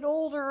we get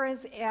older,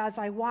 as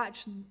I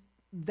watch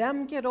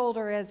them get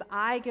older, as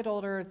I get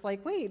older, it's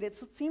like, wait, it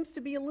seems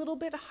to be a little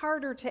bit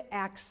harder to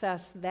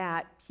access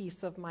that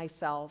piece of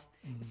myself.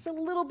 Mm-hmm. It's a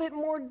little bit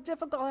more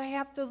difficult. I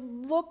have to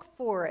look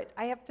for it.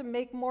 I have to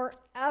make more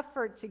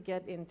effort to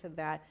get into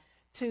that,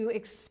 to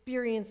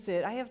experience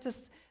it. I have to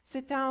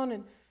sit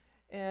down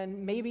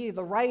and maybe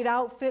the right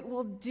outfit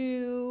will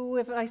do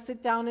if I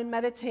sit down and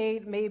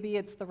meditate. Maybe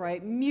it's the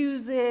right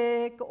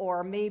music,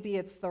 or maybe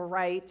it's the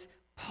right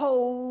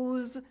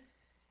pose.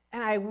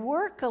 And I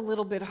work a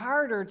little bit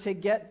harder to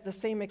get the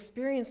same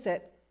experience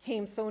that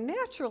came so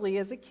naturally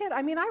as a kid.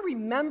 I mean, I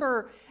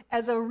remember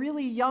as a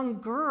really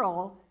young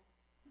girl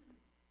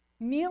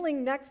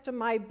kneeling next to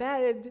my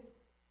bed,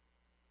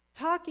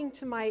 talking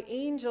to my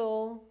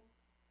angel,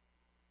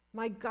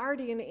 my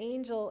guardian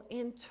angel,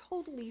 and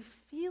totally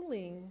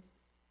feeling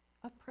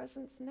a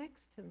presence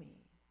next to me.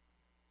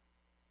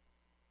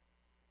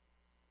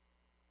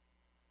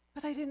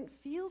 But I didn't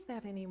feel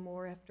that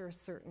anymore after a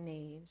certain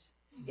age.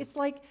 It's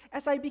like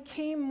as I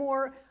became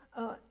more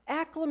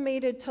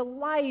acclimated to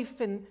life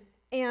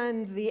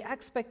and the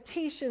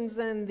expectations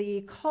and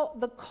the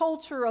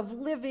culture of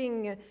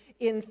living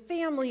in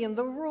family and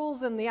the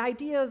rules and the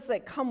ideas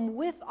that come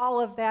with all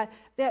of that,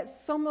 that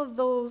some of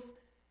those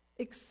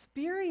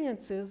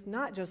experiences,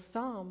 not just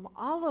some,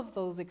 all of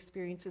those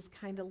experiences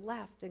kind of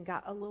left and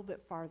got a little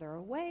bit farther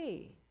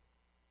away.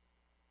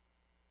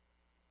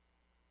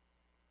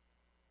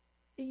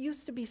 It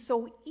used to be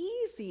so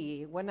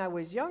easy when I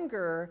was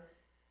younger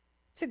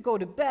to go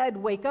to bed,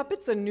 wake up,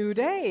 it's a new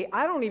day.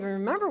 I don't even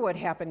remember what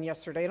happened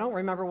yesterday. I don't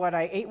remember what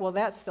I ate. Well,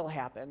 that still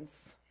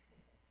happens.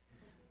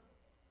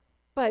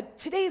 But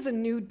today's a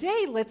new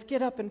day. Let's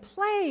get up and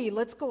play.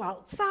 Let's go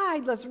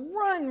outside. Let's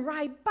run,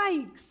 ride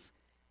bikes.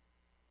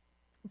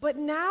 But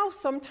now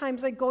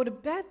sometimes I go to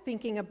bed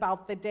thinking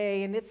about the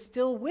day, and it's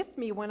still with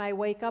me when I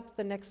wake up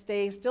the next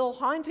day, still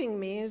haunting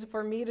me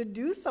for me to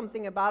do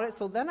something about it.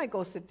 So then I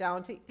go sit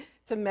down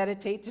to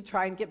meditate, to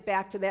try and get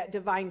back to that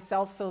divine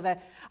self so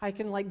that I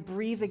can like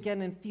breathe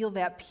again and feel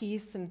that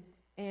peace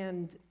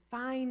and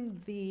find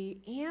the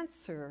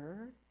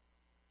answer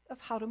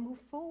of how to move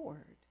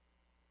forward.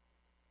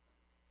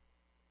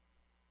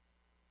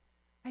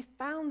 I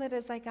found that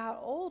as I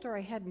got older,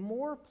 I had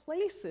more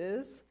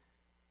places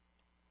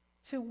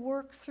to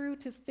work through,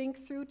 to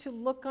think through, to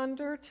look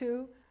under,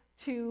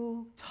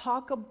 to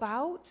talk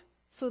about,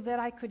 so that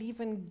I could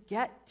even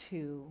get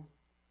to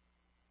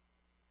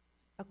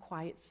a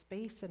quiet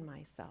space in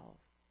myself.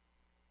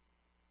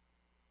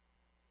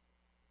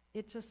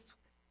 It just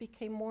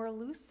became more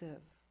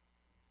elusive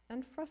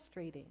and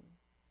frustrating.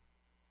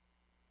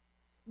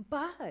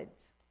 But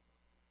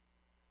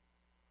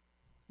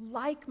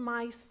like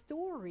my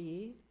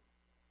story,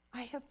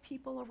 I have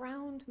people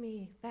around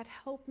me that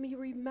help me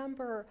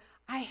remember.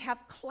 I have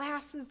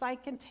classes I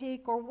can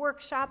take or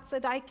workshops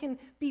that I can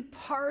be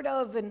part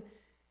of, and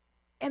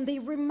they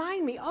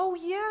remind me, oh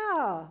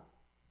yeah,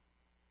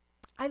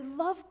 I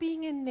love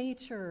being in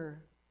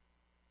nature.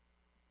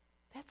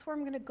 That's where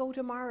I'm going to go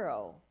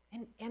tomorrow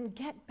and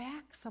get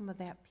back some of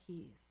that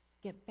peace,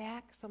 get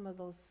back some of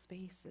those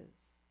spaces.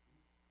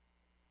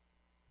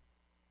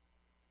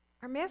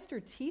 Our master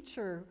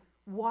teacher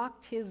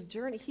walked his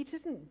journey. He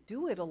didn't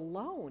do it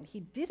alone. He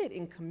did it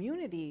in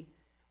community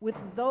with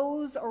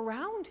those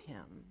around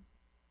him.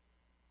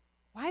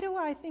 Why do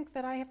I think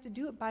that I have to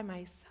do it by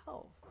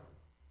myself?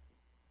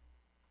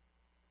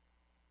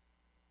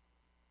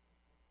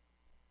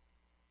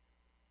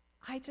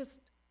 I just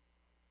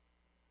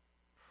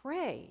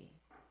pray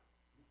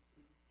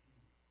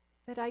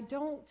that I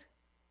don't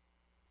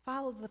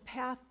follow the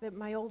path that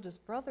my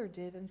oldest brother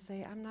did and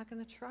say, I'm not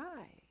going to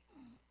try.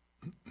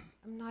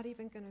 I'm not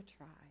even going to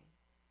try.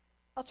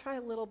 I'll try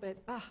a little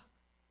bit.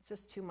 It's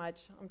just too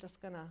much. I'm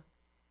just going to,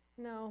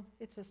 no,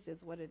 it just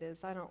is what it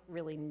is. I don't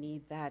really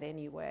need that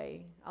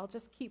anyway. I'll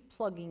just keep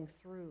plugging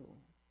through.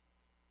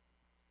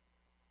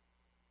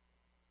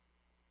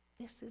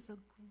 This is a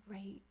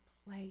great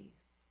place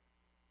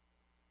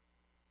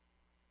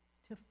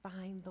to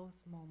find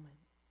those moments,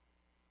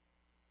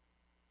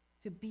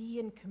 to be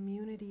in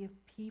community of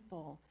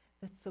people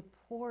that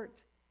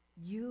support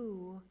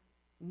you,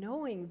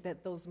 knowing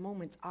that those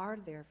moments are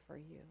there for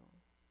you.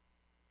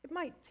 It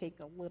might take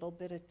a little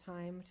bit of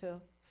time to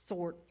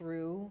sort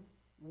through,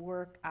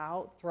 work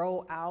out,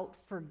 throw out,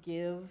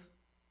 forgive,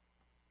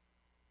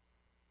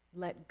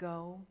 let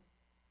go.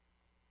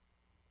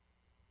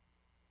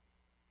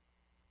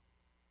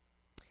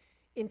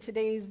 In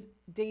today's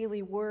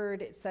daily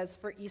word, it says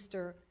for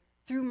Easter,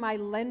 through my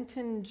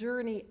Lenten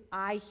journey,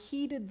 I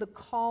heeded the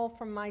call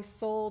from my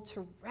soul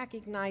to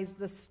recognize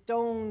the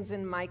stones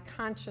in my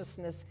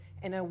consciousness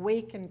and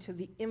awaken to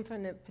the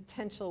infinite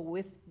potential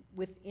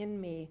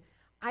within me.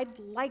 I'd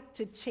like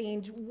to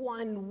change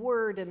one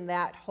word in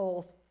that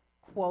whole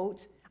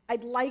quote.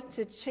 I'd like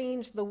to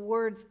change the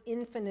words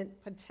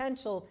infinite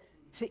potential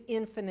to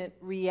infinite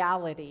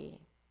reality.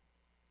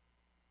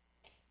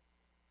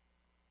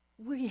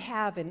 We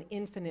have an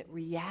infinite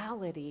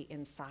reality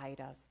inside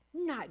us,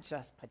 not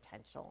just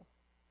potential.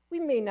 We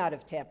may not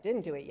have tapped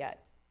into it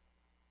yet,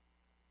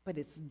 but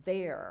it's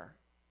there.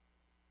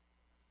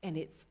 And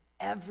it's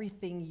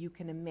everything you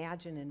can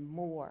imagine and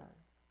more.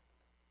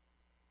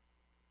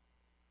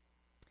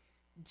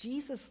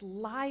 Jesus'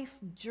 life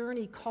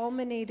journey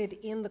culminated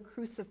in the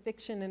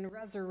crucifixion and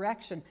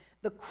resurrection,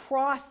 the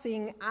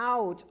crossing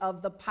out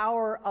of the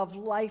power of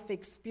life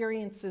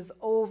experiences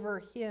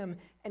over him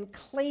and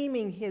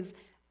claiming his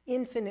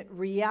infinite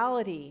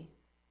reality,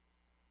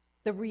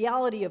 the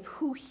reality of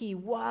who he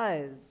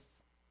was.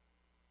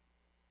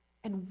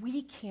 And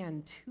we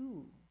can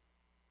too.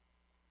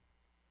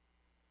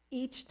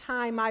 Each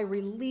time I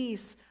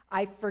release,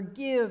 I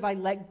forgive, I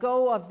let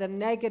go of the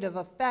negative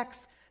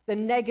effects, the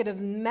negative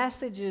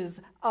messages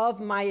of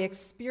my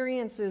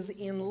experiences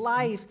in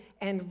life,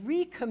 and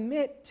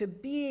recommit to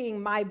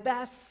being my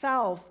best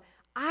self,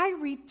 I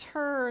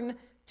return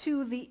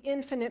to the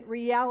infinite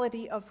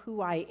reality of who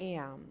I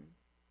am.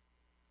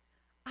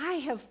 I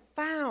have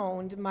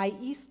found my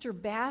Easter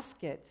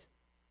basket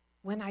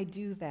when I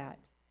do that.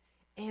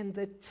 And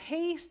the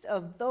taste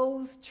of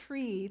those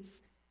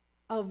treats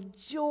of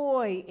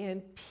joy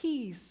and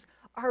peace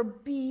are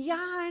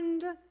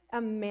beyond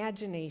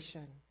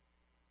imagination.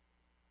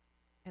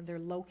 And they're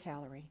low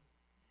calorie.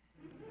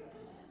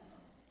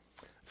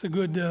 It's a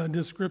good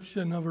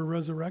description of a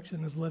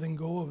resurrection, is letting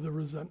go of the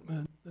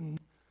resentment and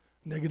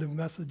negative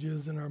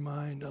messages in our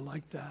mind. I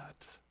like that.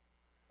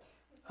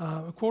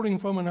 Quoting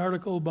from an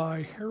article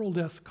by Harold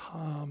S.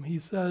 Kalm, he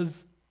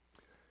says,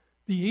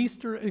 the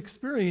Easter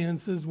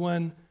experience is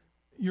when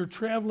you're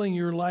traveling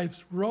your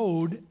life's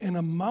road and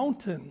a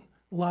mountain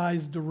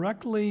lies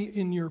directly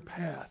in your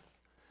path.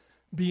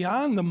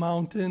 Beyond the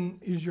mountain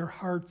is your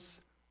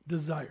heart's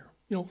desire.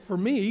 You know, for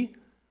me,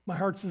 my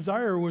heart's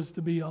desire was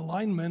to be a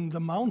lineman. The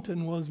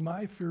mountain was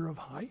my fear of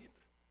height.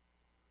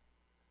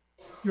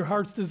 Your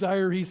heart's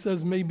desire, he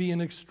says, may be an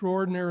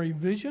extraordinary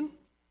vision,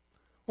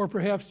 or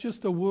perhaps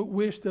just a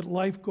wish that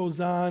life goes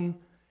on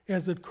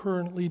as it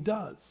currently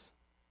does.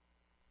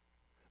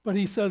 But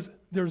he says,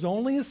 there's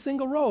only a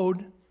single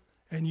road,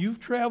 and you've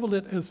traveled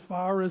it as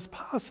far as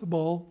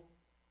possible,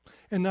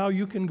 and now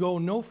you can go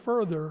no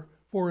further,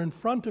 for in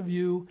front of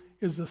you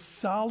is a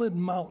solid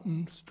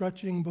mountain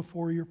stretching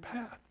before your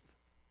path.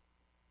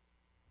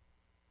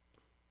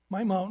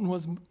 My mountain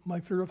was my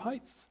fear of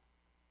heights.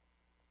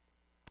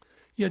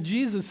 Yet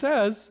Jesus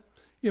says,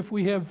 if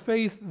we have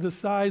faith the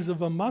size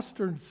of a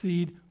mustard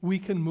seed, we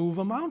can move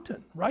a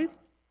mountain, right?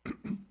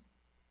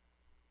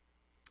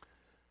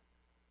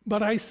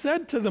 But I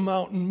said to the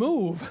mountain,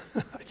 move.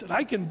 I said,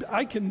 I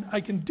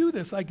can do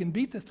this. I can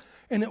beat this.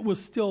 And it was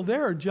still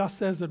there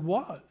just as it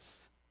was.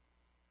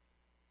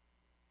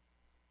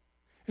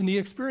 And the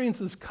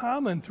experience is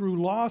common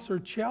through loss or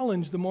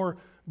challenge. The more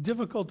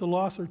difficult the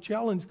loss or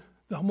challenge,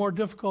 the more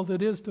difficult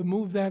it is to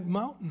move that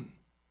mountain.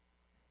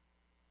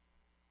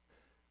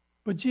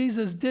 But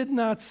Jesus did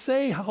not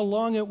say how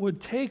long it would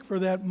take for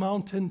that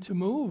mountain to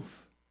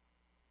move,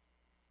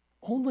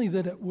 only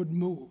that it would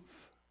move.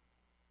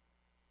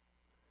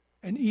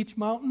 And each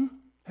mountain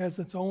has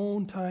its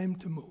own time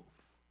to move.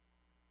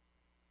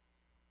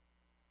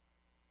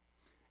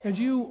 As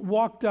you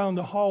walk down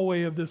the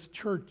hallway of this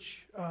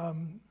church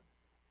and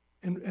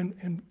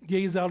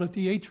gaze out at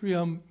the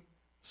atrium,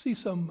 see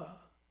some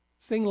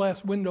stained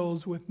glass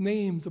windows with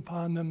names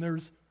upon them.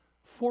 There's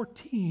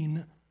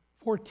 14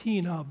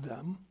 of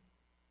them.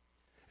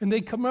 And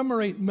they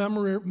commemorate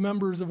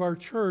members of our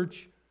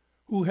church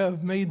who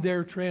have made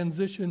their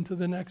transition to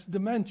the next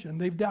dimension.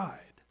 They've died.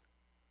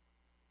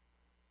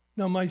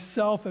 Now,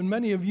 myself and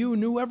many of you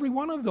knew every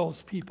one of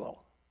those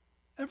people.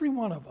 Every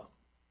one of them.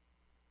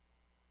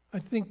 I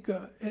think,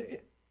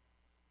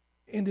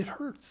 and it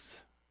hurts.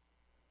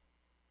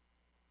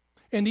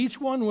 And each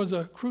one was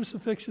a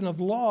crucifixion of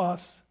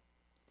loss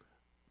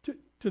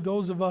to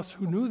those of us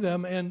who knew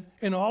them,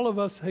 and all of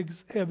us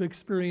have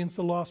experienced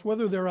the loss,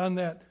 whether they're on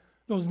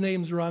those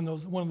names are on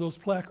one of those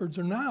placards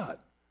or not.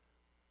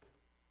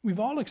 We've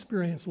all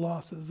experienced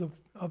losses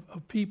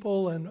of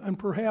people and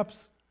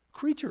perhaps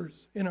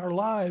creatures in our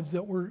lives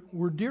that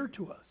were dear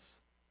to us,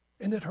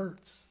 and it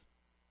hurts.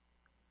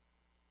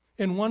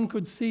 And one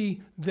could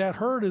see that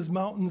hurt as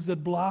mountains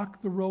that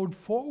block the road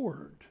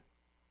forward.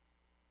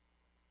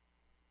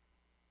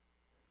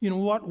 You know,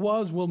 what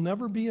was will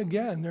never be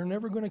again. They're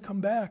never going to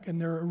come back in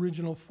their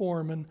original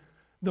form. And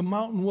the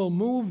mountain will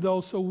move,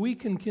 though, so we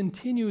can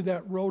continue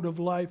that road of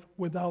life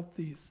without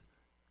these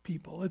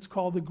people. It's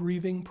called the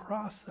grieving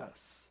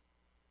process.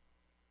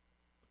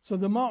 So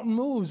the mountain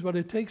moves, but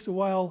it takes a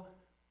while,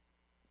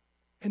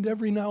 and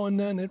every now and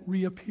then it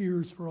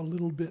reappears for a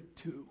little bit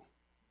too.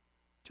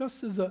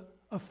 Just as a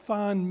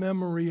fond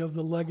memory of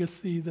the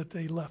legacy that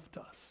they left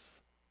us.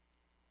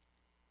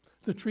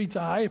 The treats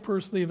I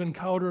personally have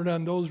encountered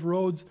on those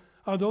roads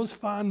are those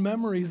fond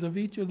memories of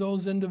each of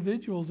those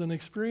individuals and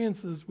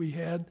experiences we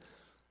had,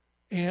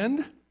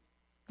 and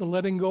the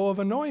letting go of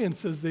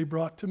annoyances they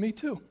brought to me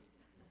too.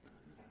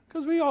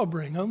 Because we all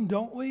bring them,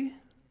 don't we?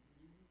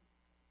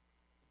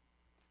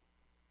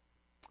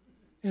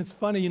 And it's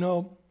funny, you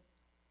know,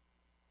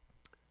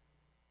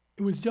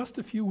 it was just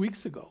a few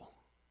weeks ago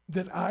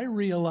that I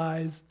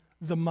realized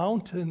the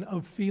mountain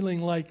of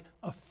feeling like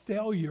a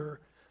failure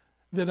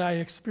that I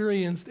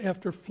experienced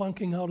after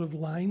flunking out of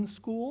line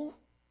school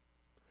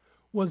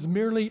was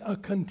merely a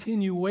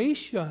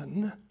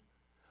continuation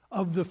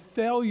of the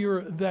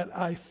failure that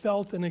I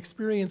felt and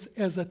experienced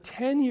as a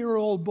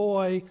 10-year-old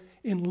boy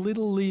in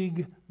Little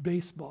League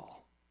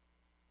baseball.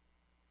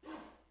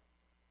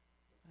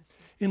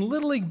 In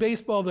Little League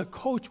baseball, the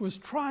coach was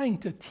trying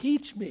to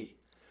teach me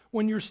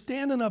when you're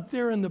standing up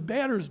there in the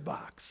batter's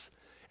box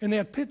and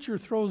that pitcher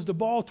throws the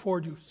ball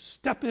toward you,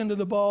 step into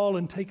the ball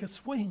and take a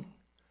swing.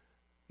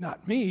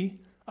 Not me.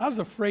 I was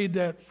afraid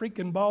that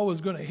freaking ball was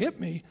going to hit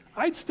me.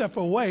 I'd step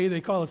away, they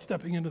call it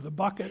stepping into the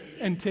bucket,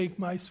 and take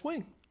my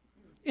swing.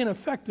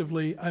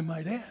 Ineffectively, I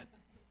might add.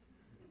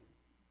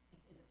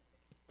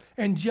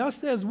 And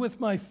just as with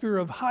my fear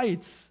of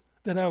heights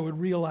that I would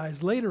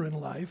realize later in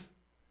life,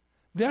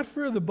 that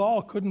fear of the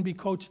ball couldn't be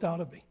coached out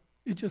of me.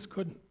 It just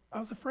couldn't. I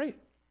was afraid.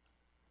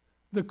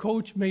 The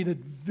coach made it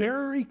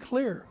very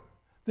clear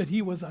that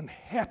he was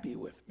unhappy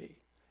with me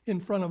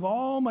in front of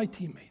all my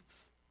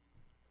teammates.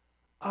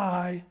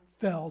 I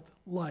felt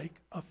like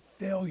a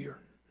failure.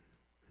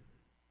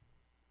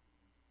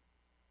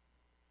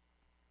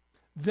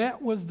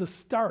 That was the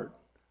start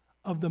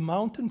of the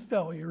mountain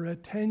failure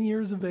at 10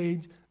 years of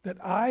age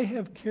that I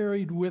have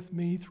carried with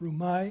me through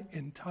my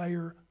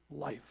entire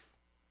life.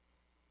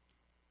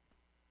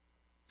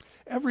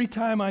 Every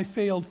time I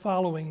failed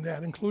following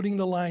that, including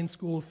the line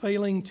school,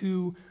 failing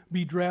to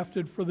be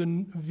drafted for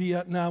the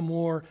Vietnam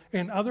War,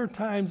 and other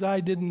times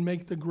I didn't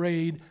make the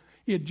grade,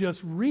 it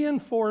just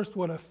reinforced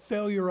what a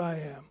failure I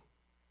am.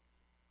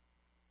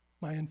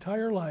 My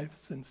entire life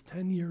since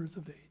 10 years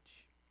of age.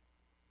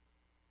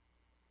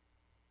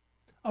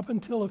 Up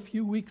until a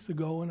few weeks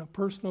ago in a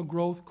personal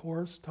growth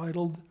course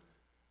titled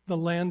The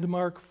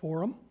Landmark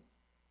Forum,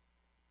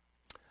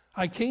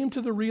 I came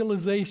to the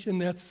realization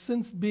that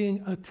since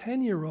being a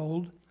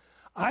 10-year-old,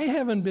 I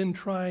have been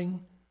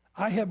trying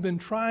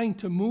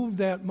to move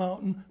that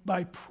mountain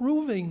by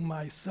proving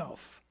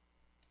myself.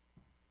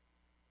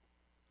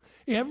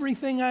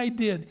 Everything I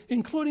did,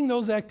 including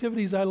those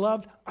activities I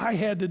loved, I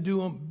had to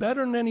do them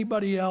better than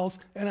anybody else,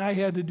 and I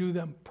had to do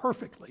them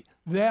perfectly.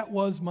 That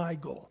was my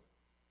goal.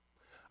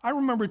 I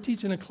remember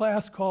teaching a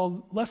class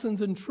called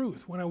Lessons in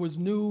Truth when I was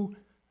new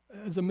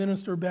as a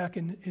minister back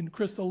in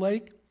Crystal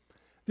Lake.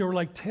 There were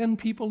like 10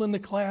 people in the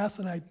class,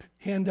 and I'd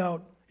hand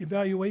out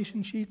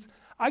evaluation sheets.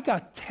 I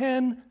got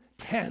 10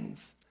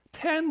 tens,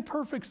 10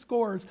 perfect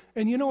scores.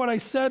 And you know what I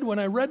said when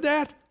I read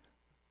that?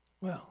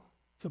 Well,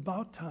 it's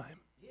about time.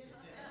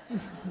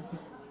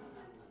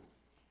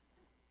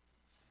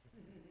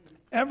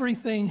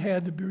 Everything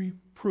had to be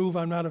prove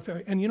I'm not a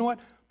failure. And you know what?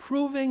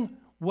 Proving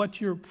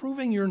what you're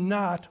proving you're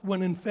not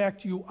when in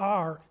fact you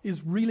are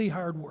is really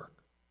hard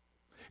work.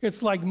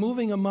 It's like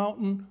moving a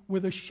mountain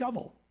with a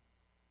shovel.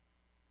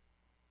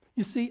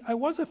 You see, I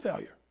was a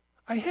failure.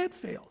 I had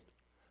failed.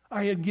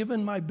 I had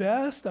given my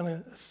best on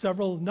a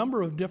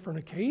number of different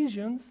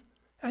occasions.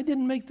 I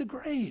didn't make the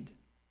grade.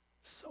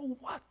 So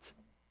what?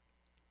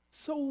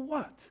 So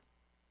what?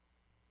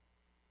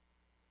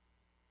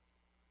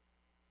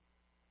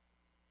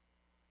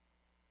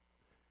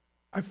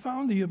 I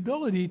found the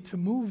ability to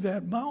move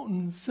that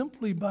mountain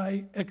simply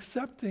by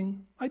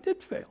accepting I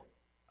did fail.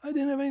 I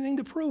didn't have anything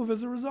to prove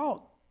as a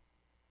result.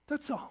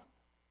 That's all.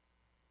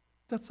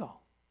 That's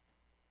all.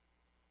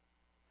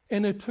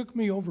 And it took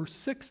me over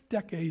 6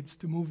 decades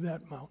to move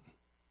that mountain.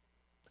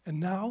 And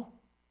now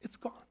it's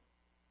gone.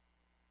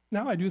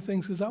 Now I do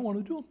things as I want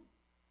to do them.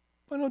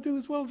 If I don't do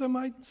as well as I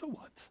might, so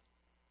what?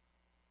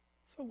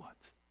 So what?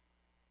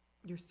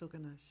 You're still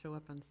going to show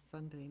up on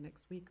Sunday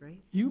next week,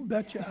 right? You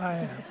betcha I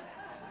am.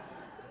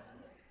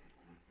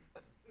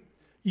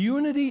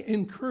 Unity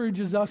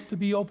encourages us to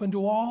be open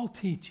to all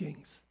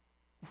teachings.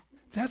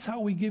 That's how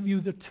we give you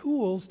the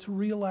tools to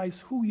realize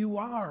who you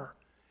are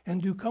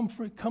and to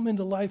come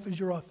into life as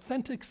your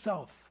authentic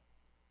self.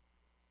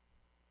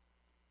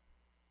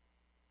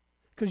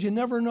 Because you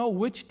never know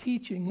which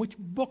teaching, which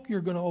book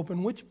you're going to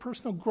open, which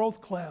personal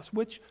growth class,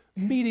 which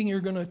meeting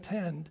you're going to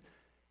attend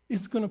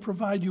is going to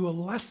provide you a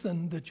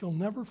lesson that you'll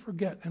never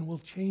forget and will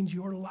change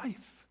your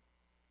life.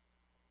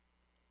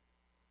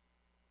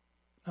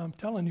 Now, I'm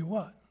telling you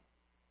what,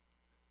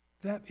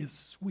 that is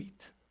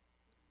sweet.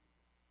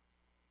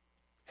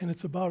 And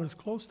it's about as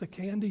close to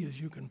candy as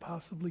you can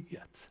possibly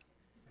get.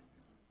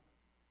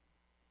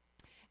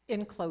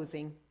 In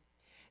closing,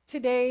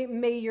 today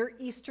may your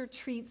Easter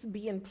treats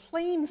be in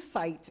plain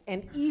sight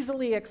and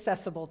easily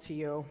accessible to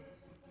you.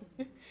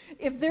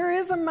 If there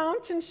is a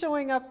mountain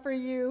showing up for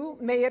you,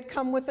 may it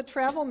come with a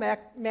travel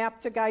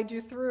map to guide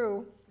you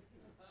through.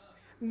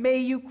 May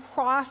you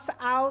cross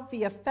out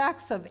the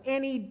effects of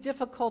any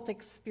difficult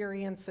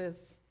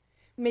experiences.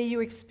 May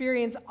you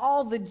experience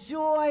all the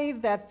joy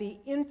that the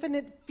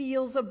infinite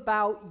feels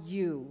about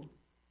you.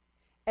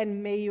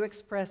 And may you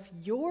express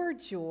your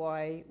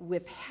joy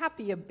with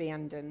happy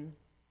abandon.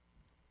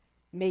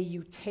 May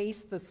you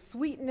taste the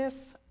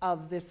sweetness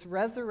of this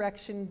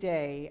resurrection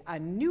day, a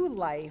new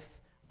life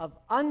of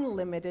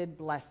unlimited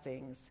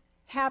blessings.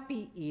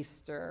 Happy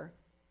Easter.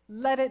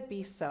 Let it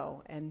be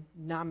so, and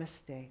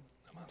namaste.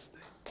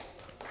 Namaste.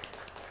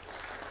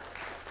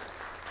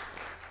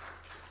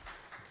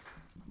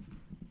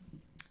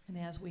 And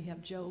as we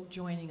have Joe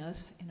joining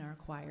us in our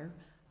choir,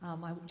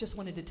 I just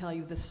wanted to tell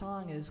you the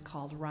song is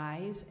called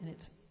Rise, and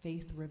it's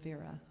Faith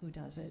Rivera who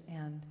does it.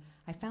 And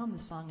I found the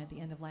song at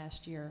the end of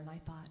last year, and I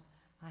thought,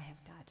 I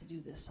have got to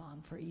do this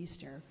song for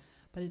Easter.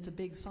 But it's a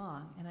big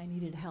song, and I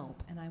needed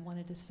help. And I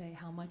wanted to say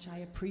how much I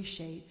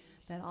appreciate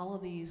that all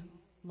of these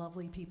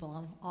lovely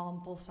people on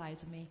both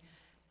sides of me,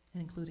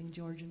 including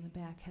George in the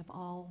back, have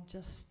all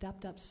just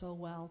stepped up so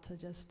well to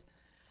just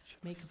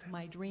make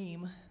my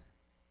dream,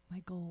 my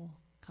goal,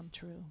 come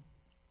true.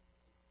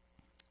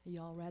 Are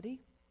you all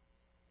ready?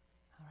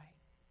 All right.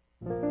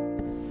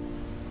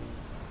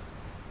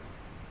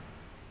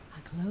 I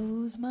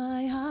close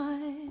my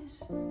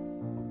eyes,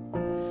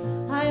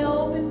 I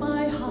open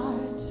my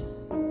heart,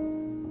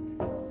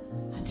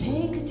 I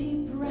take a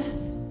deep breath,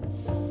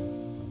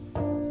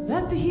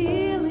 let the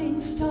healing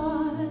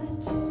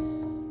start.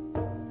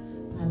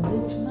 I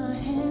lift my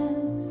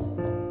hands,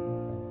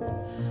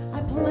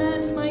 I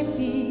plant my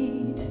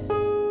feet,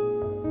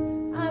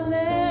 I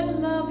let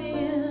love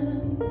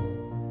in,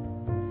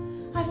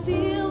 I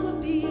feel the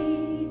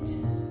beat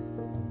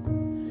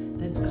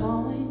that's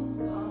calling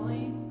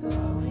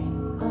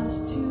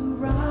us to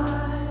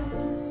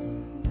rise,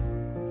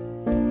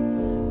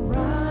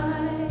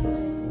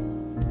 rise,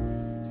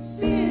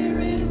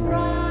 Spirit,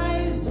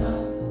 rise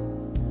up,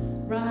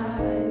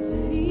 rise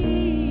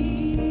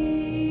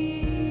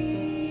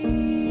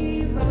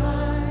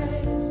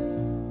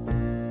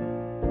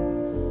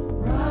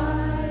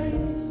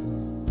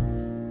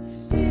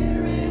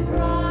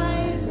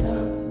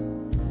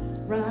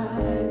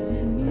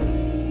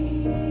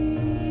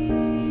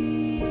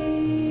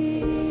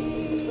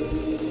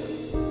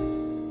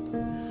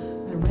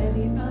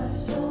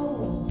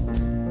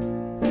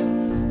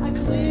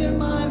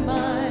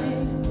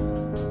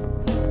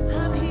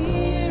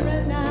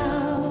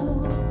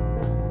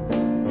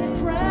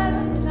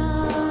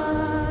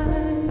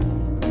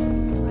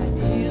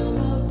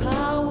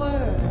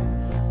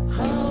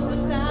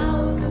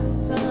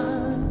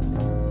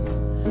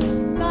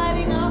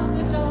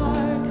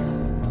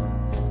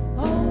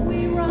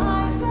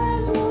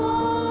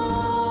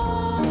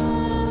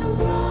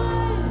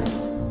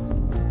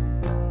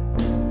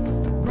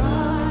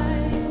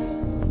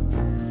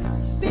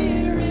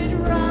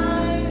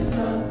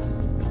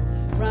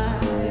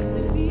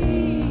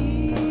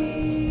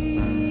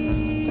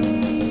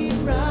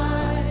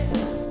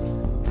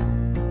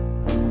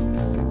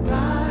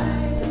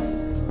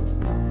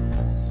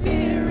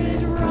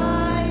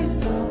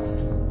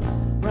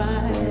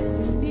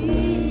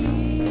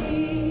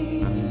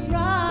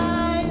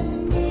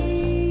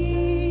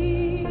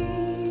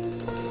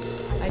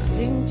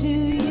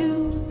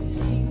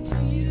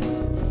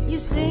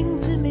sing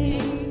to me,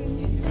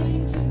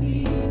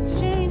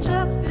 change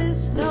up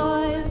this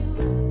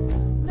noise,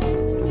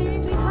 makes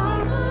me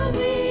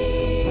harmony.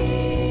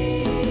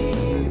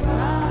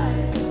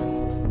 Rise,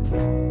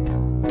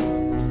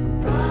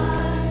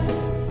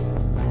 rise,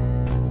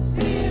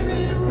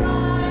 spirit,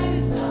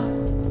 rise up,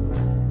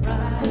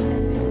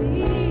 rise in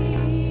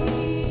me.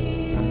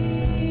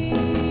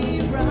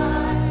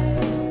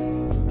 Rise,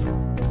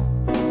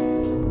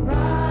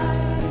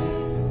 rise,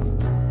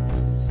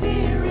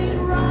 spirit,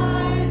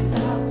 rise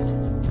up,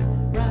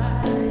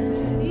 rise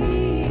in me.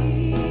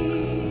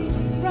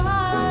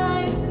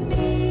 Rise in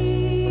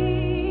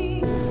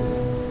me.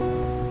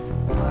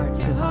 Heart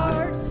to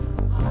heart,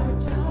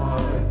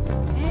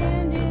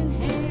 hand in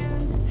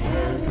hand,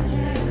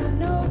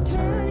 no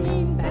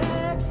turning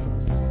back,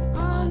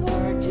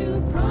 onward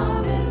to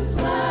promised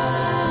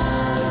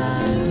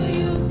land. Do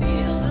you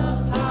feel the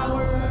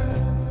power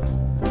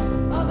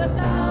of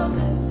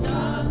 1,000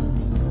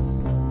 suns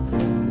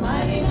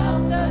lighting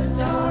up the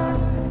dark?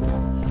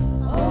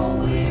 Oh,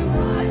 we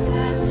rise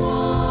as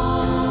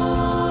one.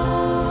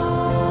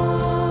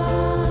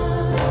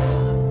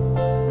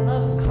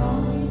 Love's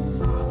calling,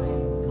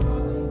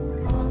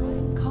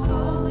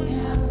 calling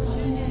out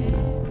your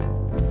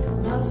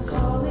name. Love's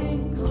calling,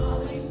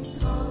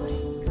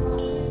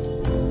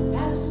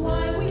 that's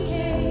why we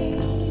came.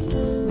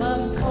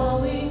 Love's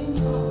calling,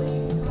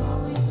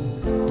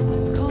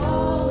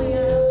 calling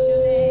out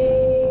your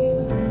name.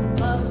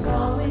 Love's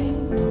calling,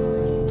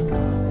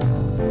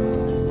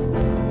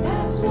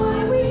 that's why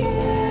we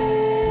came.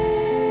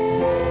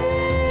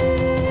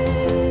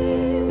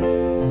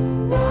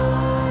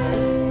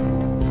 Rise,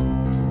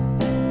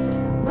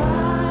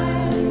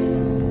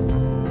 rise,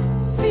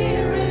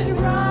 spirit,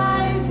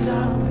 rise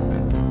up,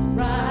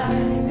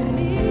 rise in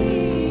me.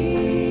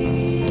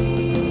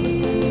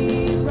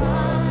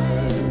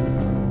 Rise,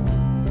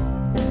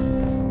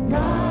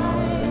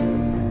 rise,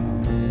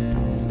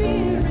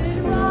 spirit,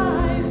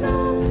 rise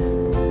up,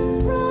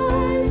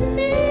 rise in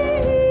me.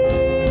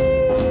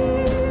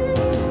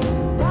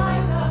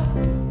 Rise up,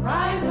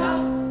 rise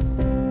up,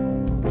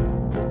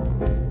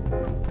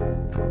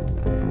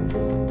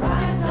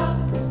 rise up,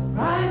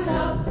 rise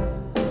up.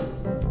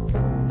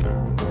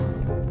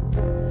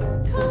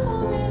 Come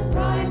on and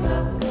rise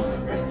up.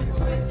 Raise your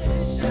voice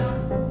and shout.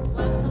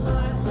 Love's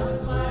alive,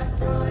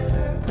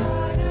 brighter,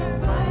 brighter.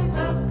 Rise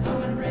up,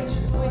 come and raise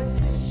your voice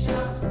and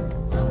shout.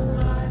 Love's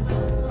alive,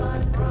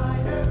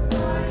 brighter,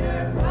 brighter.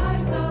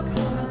 Rise up,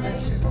 come and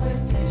raise your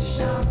voice and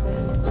shout.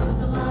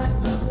 Love's alive,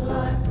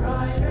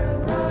 brighter,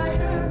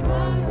 brighter.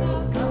 Rise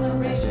up, come and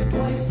raise your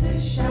voice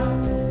and shout.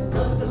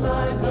 Love's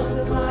alive,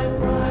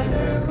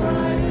 brighter,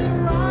 brighter.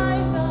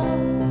 Rise up.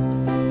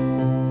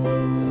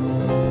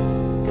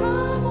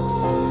 Come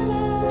on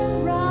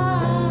and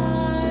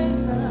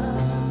rise up.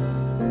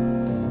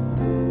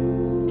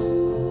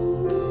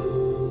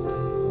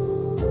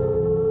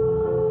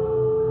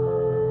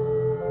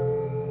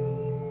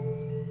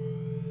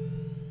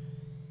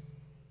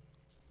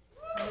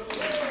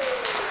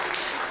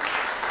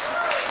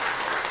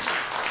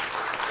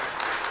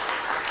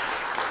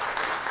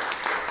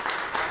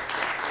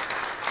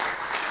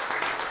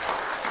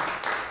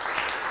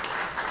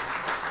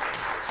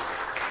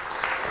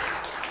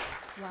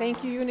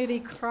 Thank you,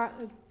 Unity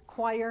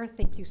Choir.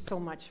 Thank you so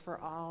much for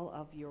all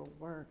of your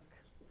work.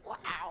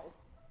 Wow.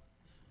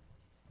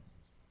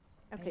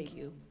 Okay. Thank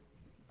you.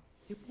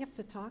 Do we have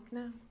to talk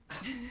now?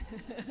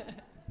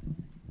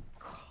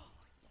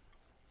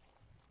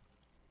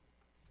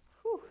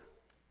 Whew.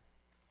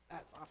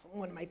 That's awesome.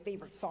 One of my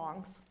favorite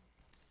songs.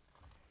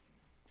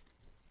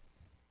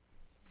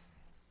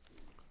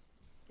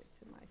 Let's get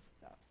to my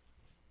stuff.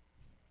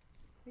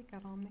 We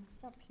got all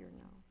mixed up here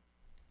now.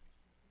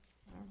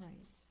 All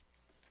right.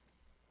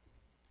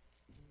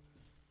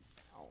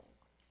 Oh,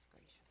 goodness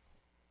gracious.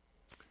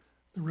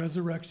 The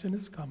resurrection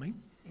is coming.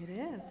 It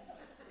is.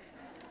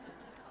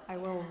 I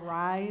will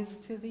rise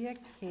to the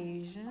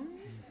occasion.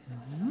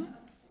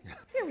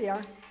 Here we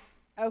are.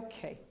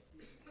 Okay.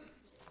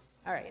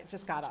 All right, it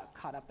just got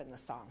caught up in the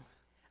song.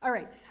 All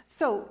right,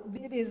 so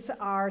it is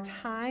our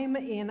time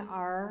in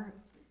our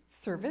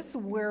service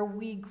where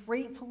we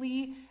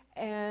gratefully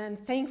and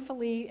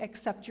thankfully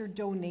accept your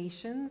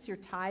donations, your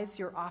tithes,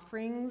 your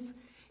offerings.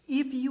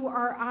 If you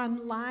are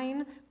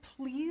online,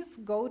 please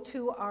go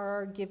to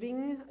our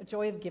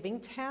Joy of Giving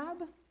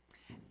tab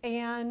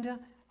and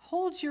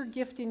hold your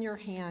gift in your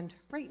hand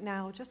right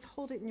now. Just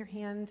hold it in your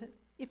hand.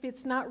 If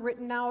it's not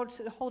written out,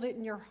 hold it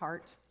in your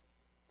heart.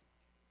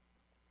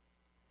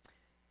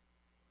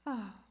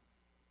 Oh,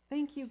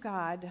 thank you,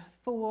 God,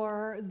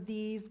 for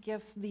these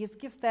gifts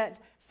that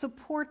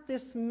support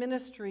this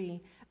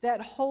ministry, that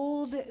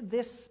hold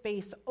this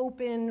space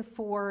open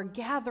for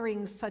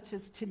gatherings such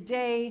as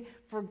today,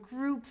 for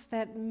groups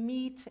that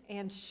meet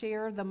and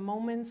share the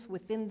moments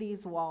within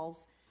these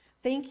walls.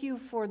 Thank you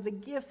for the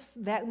gifts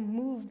that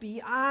move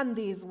beyond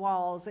these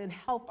walls and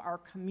help our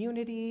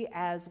community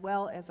as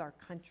well as our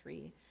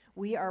country.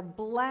 We are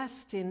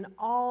blessed in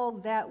all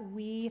that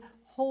we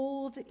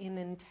hold in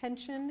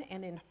intention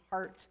and in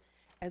heart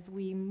as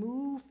we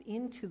move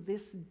into into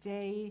this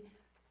day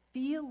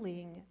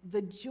feeling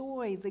the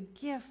joy, the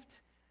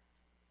gift,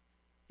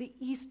 the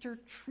Easter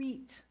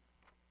treat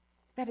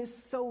that is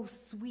so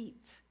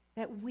sweet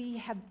that we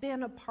have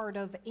been a part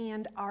of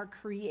and are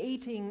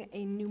creating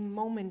a new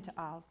moment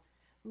of.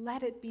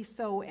 Let it be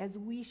so as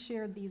we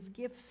share these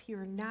gifts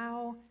here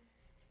now.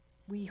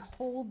 We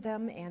hold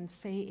them and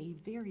say a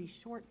very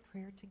short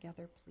prayer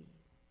together, please.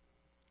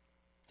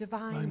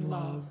 Divine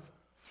love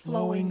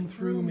flowing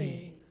through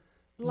me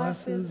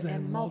blesses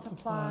and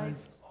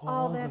multiplies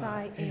all that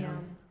I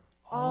am,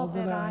 all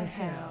that I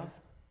have,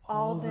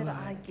 all that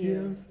I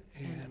give,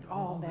 and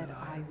all that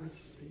I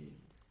receive.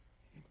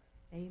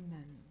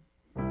 Amen.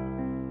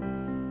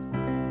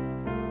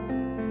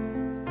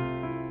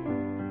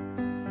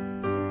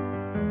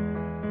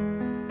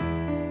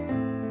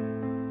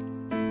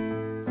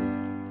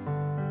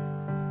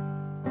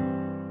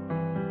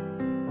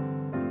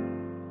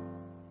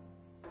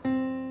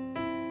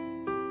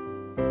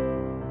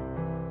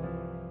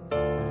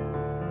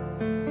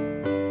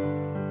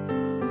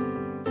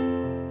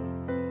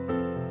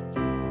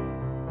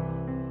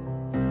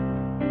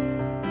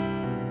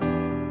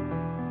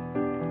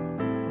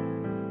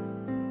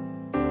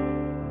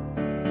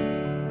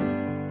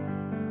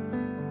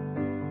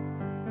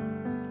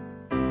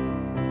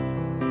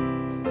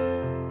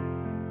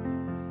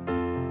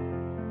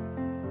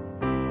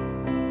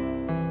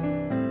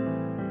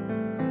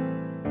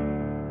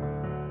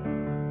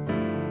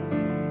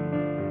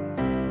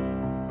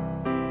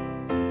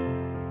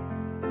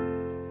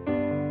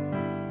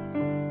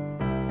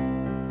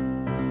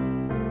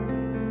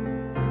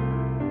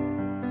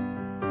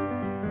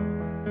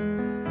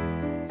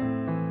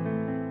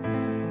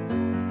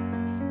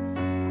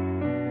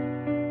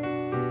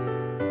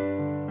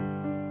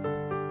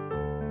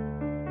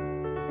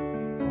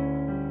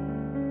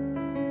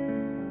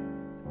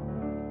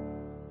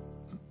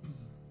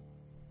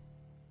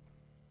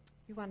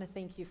 We want to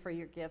thank you for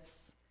your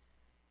gifts.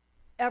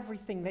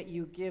 Everything that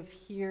you give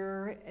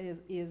here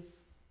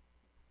is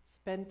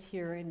spent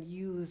here and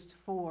used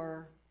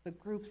for the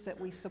groups that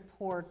we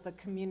support, the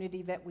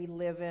community that we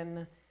live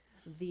in.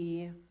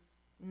 We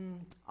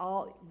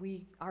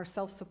are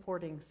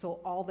self-supporting, so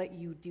all that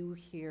you do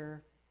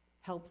here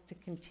helps to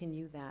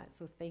continue that.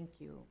 So thank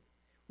you.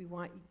 We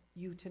want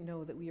you to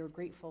know that we are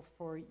grateful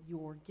for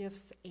your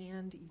gifts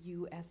and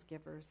you as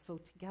givers. So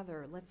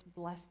together, let's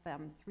bless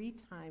them 3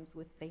 times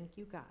with thank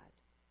you, God.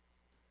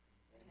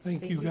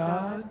 Thank you,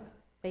 God.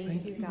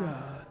 Thank you,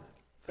 God.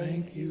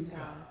 Thank you,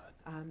 God.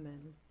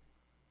 Amen.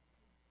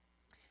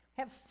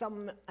 Have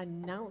some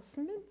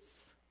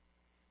announcements.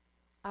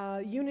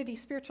 Unity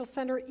Spiritual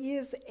Center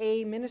is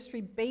a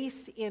ministry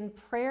based in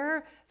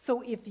prayer.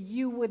 So if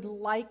you would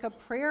like a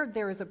prayer,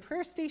 there is a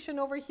prayer station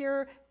over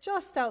here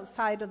just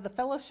outside of the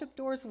fellowship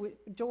doors,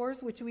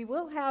 which we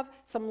will have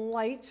some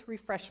light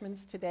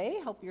refreshments today.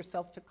 Help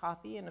yourself to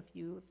coffee and a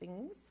few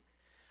things.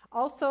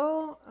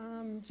 Also,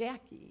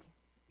 Jackie,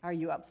 are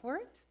you up for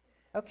it?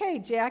 Okay,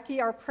 Jackie,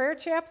 our prayer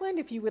chaplain,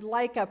 if you would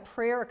like a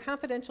prayer, a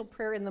confidential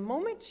prayer in the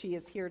moment, she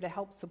is here to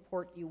help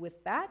support you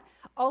with that.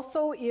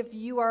 Also, if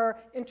you are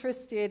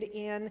interested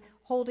in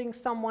holding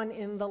someone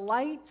in the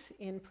light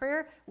in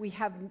prayer, we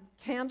have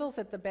candles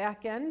at the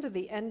back end,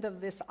 the end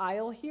of this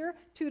aisle here,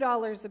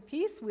 $2 a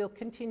piece. We'll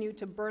continue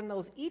to burn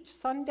those each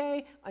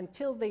Sunday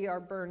until they are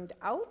burned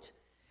out.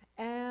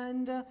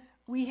 And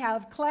we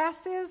have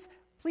classes.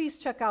 Please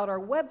check out our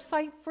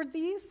website for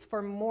these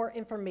for more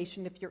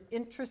information if you're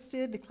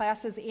interested,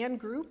 classes and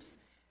groups.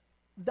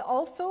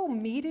 Also,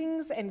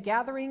 meetings and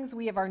gatherings.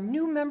 We have our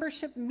new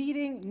membership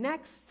meeting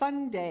next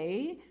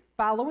Sunday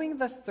following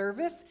the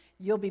service.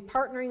 You'll be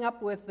partnering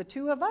up with the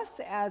 2 of us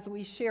as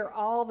we share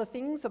all the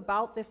things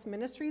about this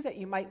ministry that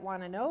you might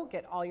want to know,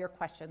 get all your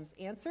questions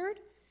answered.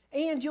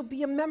 And you'll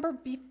be a member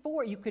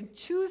before. You can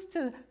choose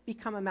to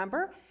become a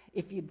member.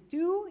 If you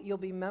do, you'll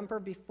be a member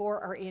before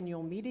our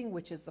annual meeting,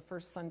 which is the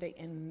first Sunday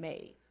in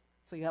May.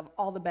 So you have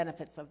all the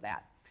benefits of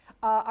that.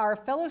 Our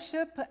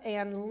fellowship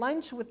and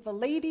lunch with the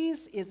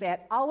ladies is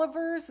at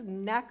Oliver's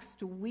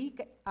next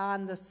week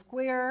on the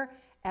square.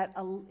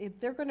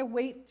 They're going to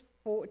wait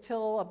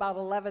till about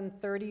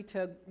 11:30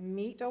 to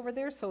meet over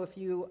there. So if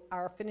you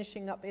are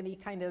finishing up any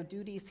kind of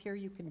duties here,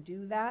 you can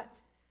do that.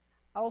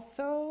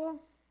 Also,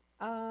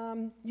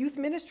 youth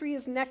ministry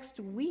is next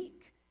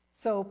week.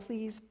 So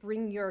please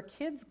bring your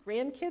kids,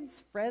 grandkids,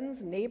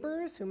 friends,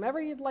 neighbors, whomever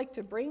you'd like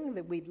to bring,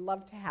 that we'd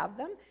love to have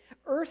them.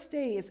 Earth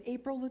Day is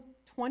April the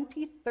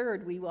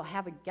 23rd. We will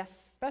have a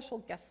special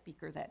guest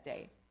speaker that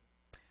day.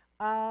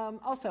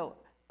 Also,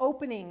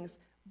 openings.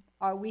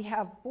 We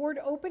have board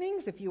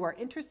openings. If you are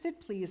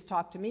interested, please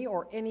talk to me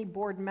or any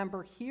board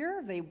member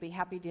here. They'd be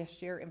happy to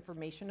share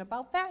information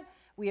about that.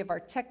 We have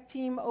our tech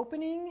team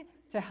opening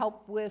to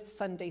help with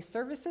Sunday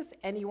services.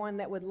 Anyone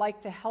that would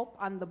like to help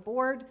on the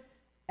board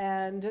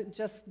and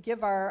just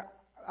give our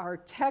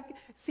tech,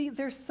 see,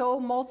 they're so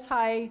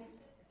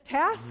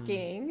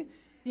multitasking,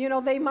 you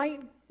know, they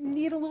might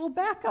need a little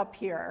backup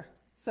here.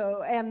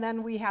 So, and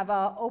then we have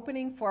an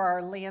opening for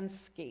our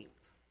landscape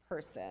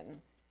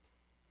person.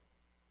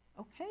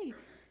 Okay,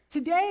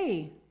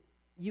 today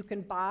You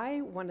can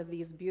buy one of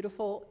these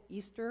beautiful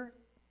Easter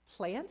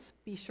plants.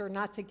 Be sure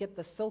not to get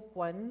the silk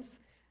ones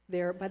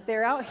there, but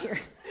they're out here.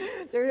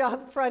 They're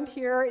out front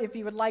here. If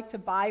you would like to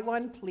buy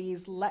one,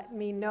 please let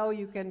me know.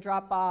 You can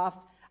drop off.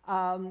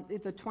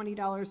 It's a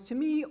 $20 to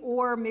me,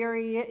 or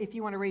Mary, if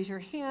you want to raise your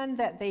hand,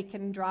 that they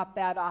can drop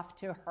that off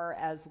to her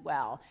as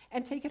well.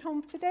 And take it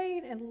home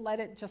today and let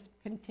it just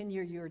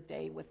continue your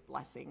day with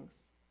blessings.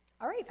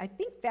 All right, I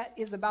think that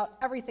is about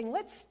everything.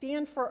 Let's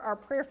stand for our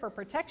prayer for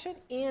protection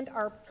and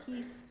our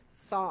peace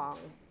song.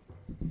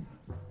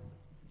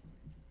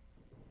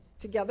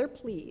 Together,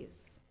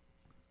 please.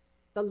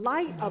 The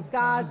light of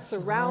God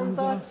surrounds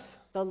us.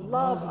 The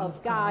love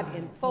of God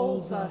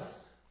enfolds us.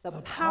 The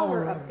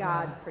power of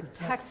God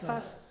protects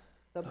us.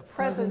 The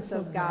presence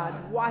of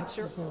God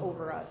watches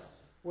over us.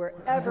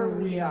 Wherever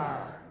we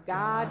are,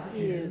 God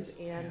is,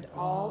 and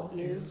all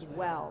is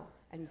well.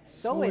 And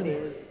so it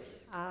is.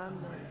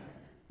 Amen.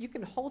 You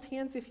can hold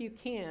hands if you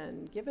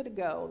can. Give it a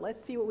go.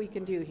 Let's see what we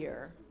can do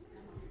here.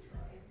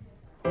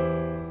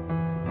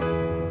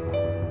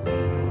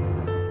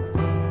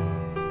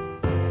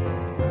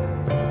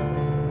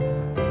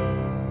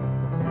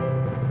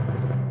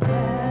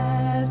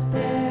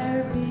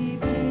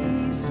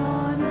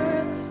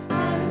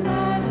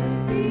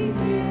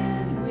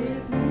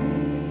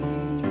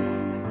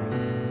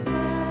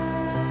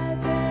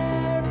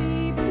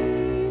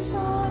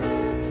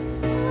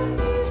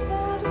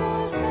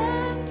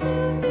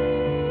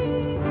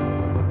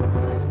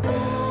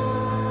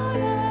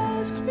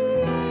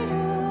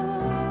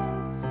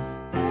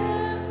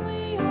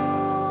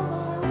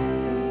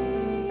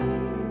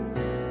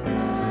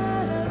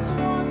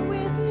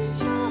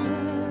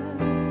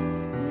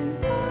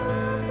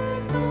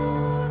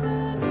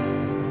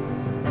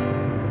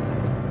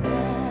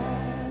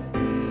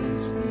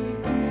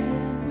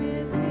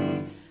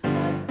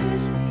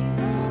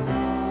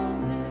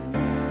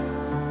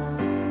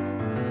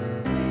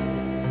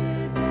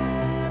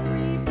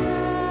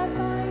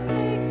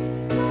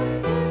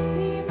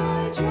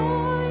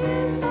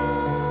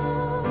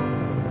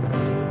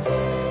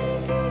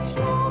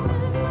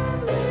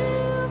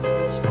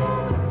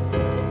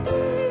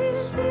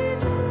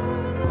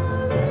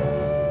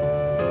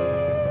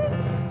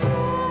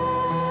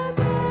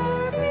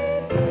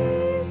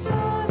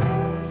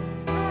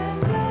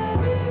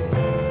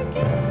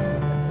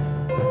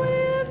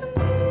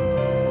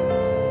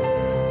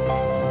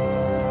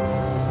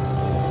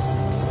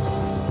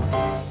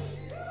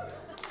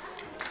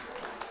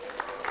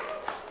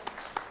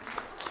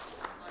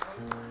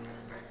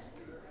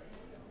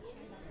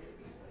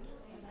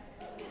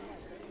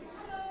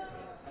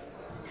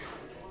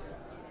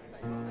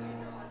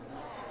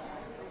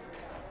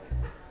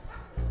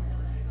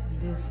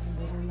 This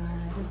little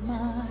light of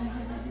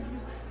mine,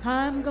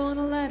 I'm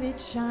gonna let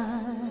it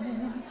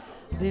shine.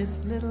 This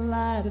little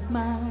light of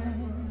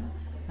mine,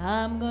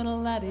 I'm gonna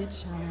let it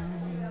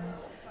shine.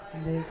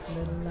 This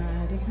little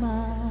light of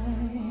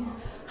mine,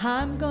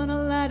 I'm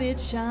gonna let it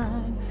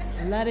shine.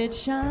 Let it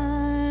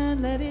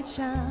shine, let it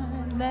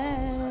shine,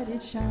 let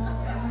it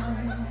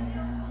shine.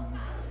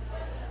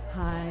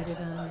 Hide it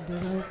under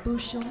a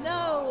bushel,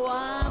 no,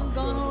 I'm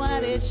gonna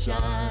let it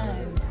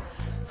shine.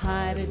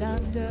 Hide it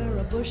under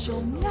a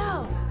bushel,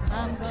 no,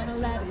 I'm gonna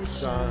let it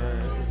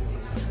shine.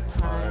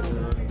 Hide it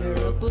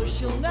under a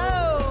bushel,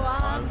 no,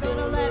 I'm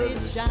gonna let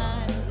it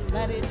shine.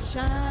 Let it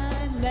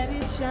shine, let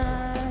it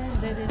shine,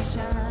 let it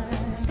shine.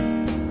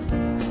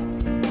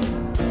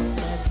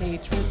 Let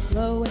hatred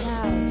blow it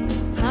out,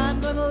 I'm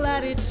gonna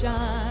let it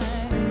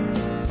shine.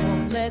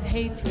 Don't let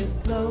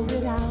hatred blow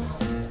it out,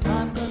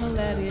 I'm gonna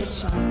let it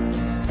shine.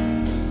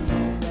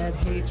 Don't let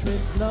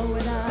hatred blow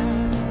it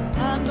out,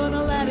 I'm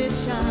gonna let it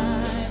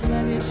shine.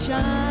 Let it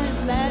shine,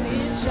 let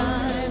it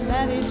shine,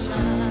 let it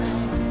shine.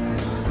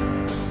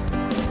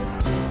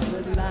 This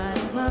little light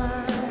of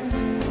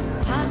mine,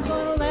 I'm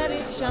gonna let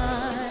it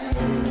shine.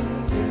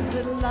 This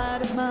little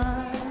light of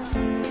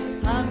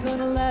mine, I'm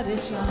gonna let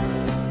it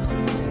shine.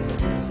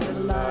 This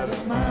little light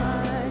of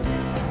mine,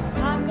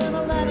 I'm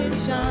gonna let it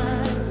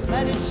shine.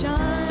 Let it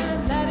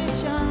shine, let it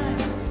shine,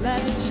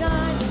 let it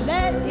shine,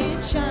 let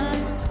it shine,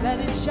 let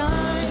it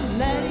shine,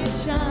 let it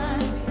shine,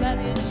 let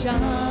it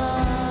shine.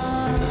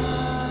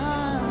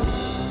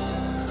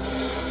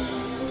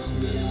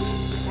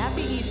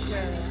 Happy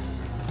Easter.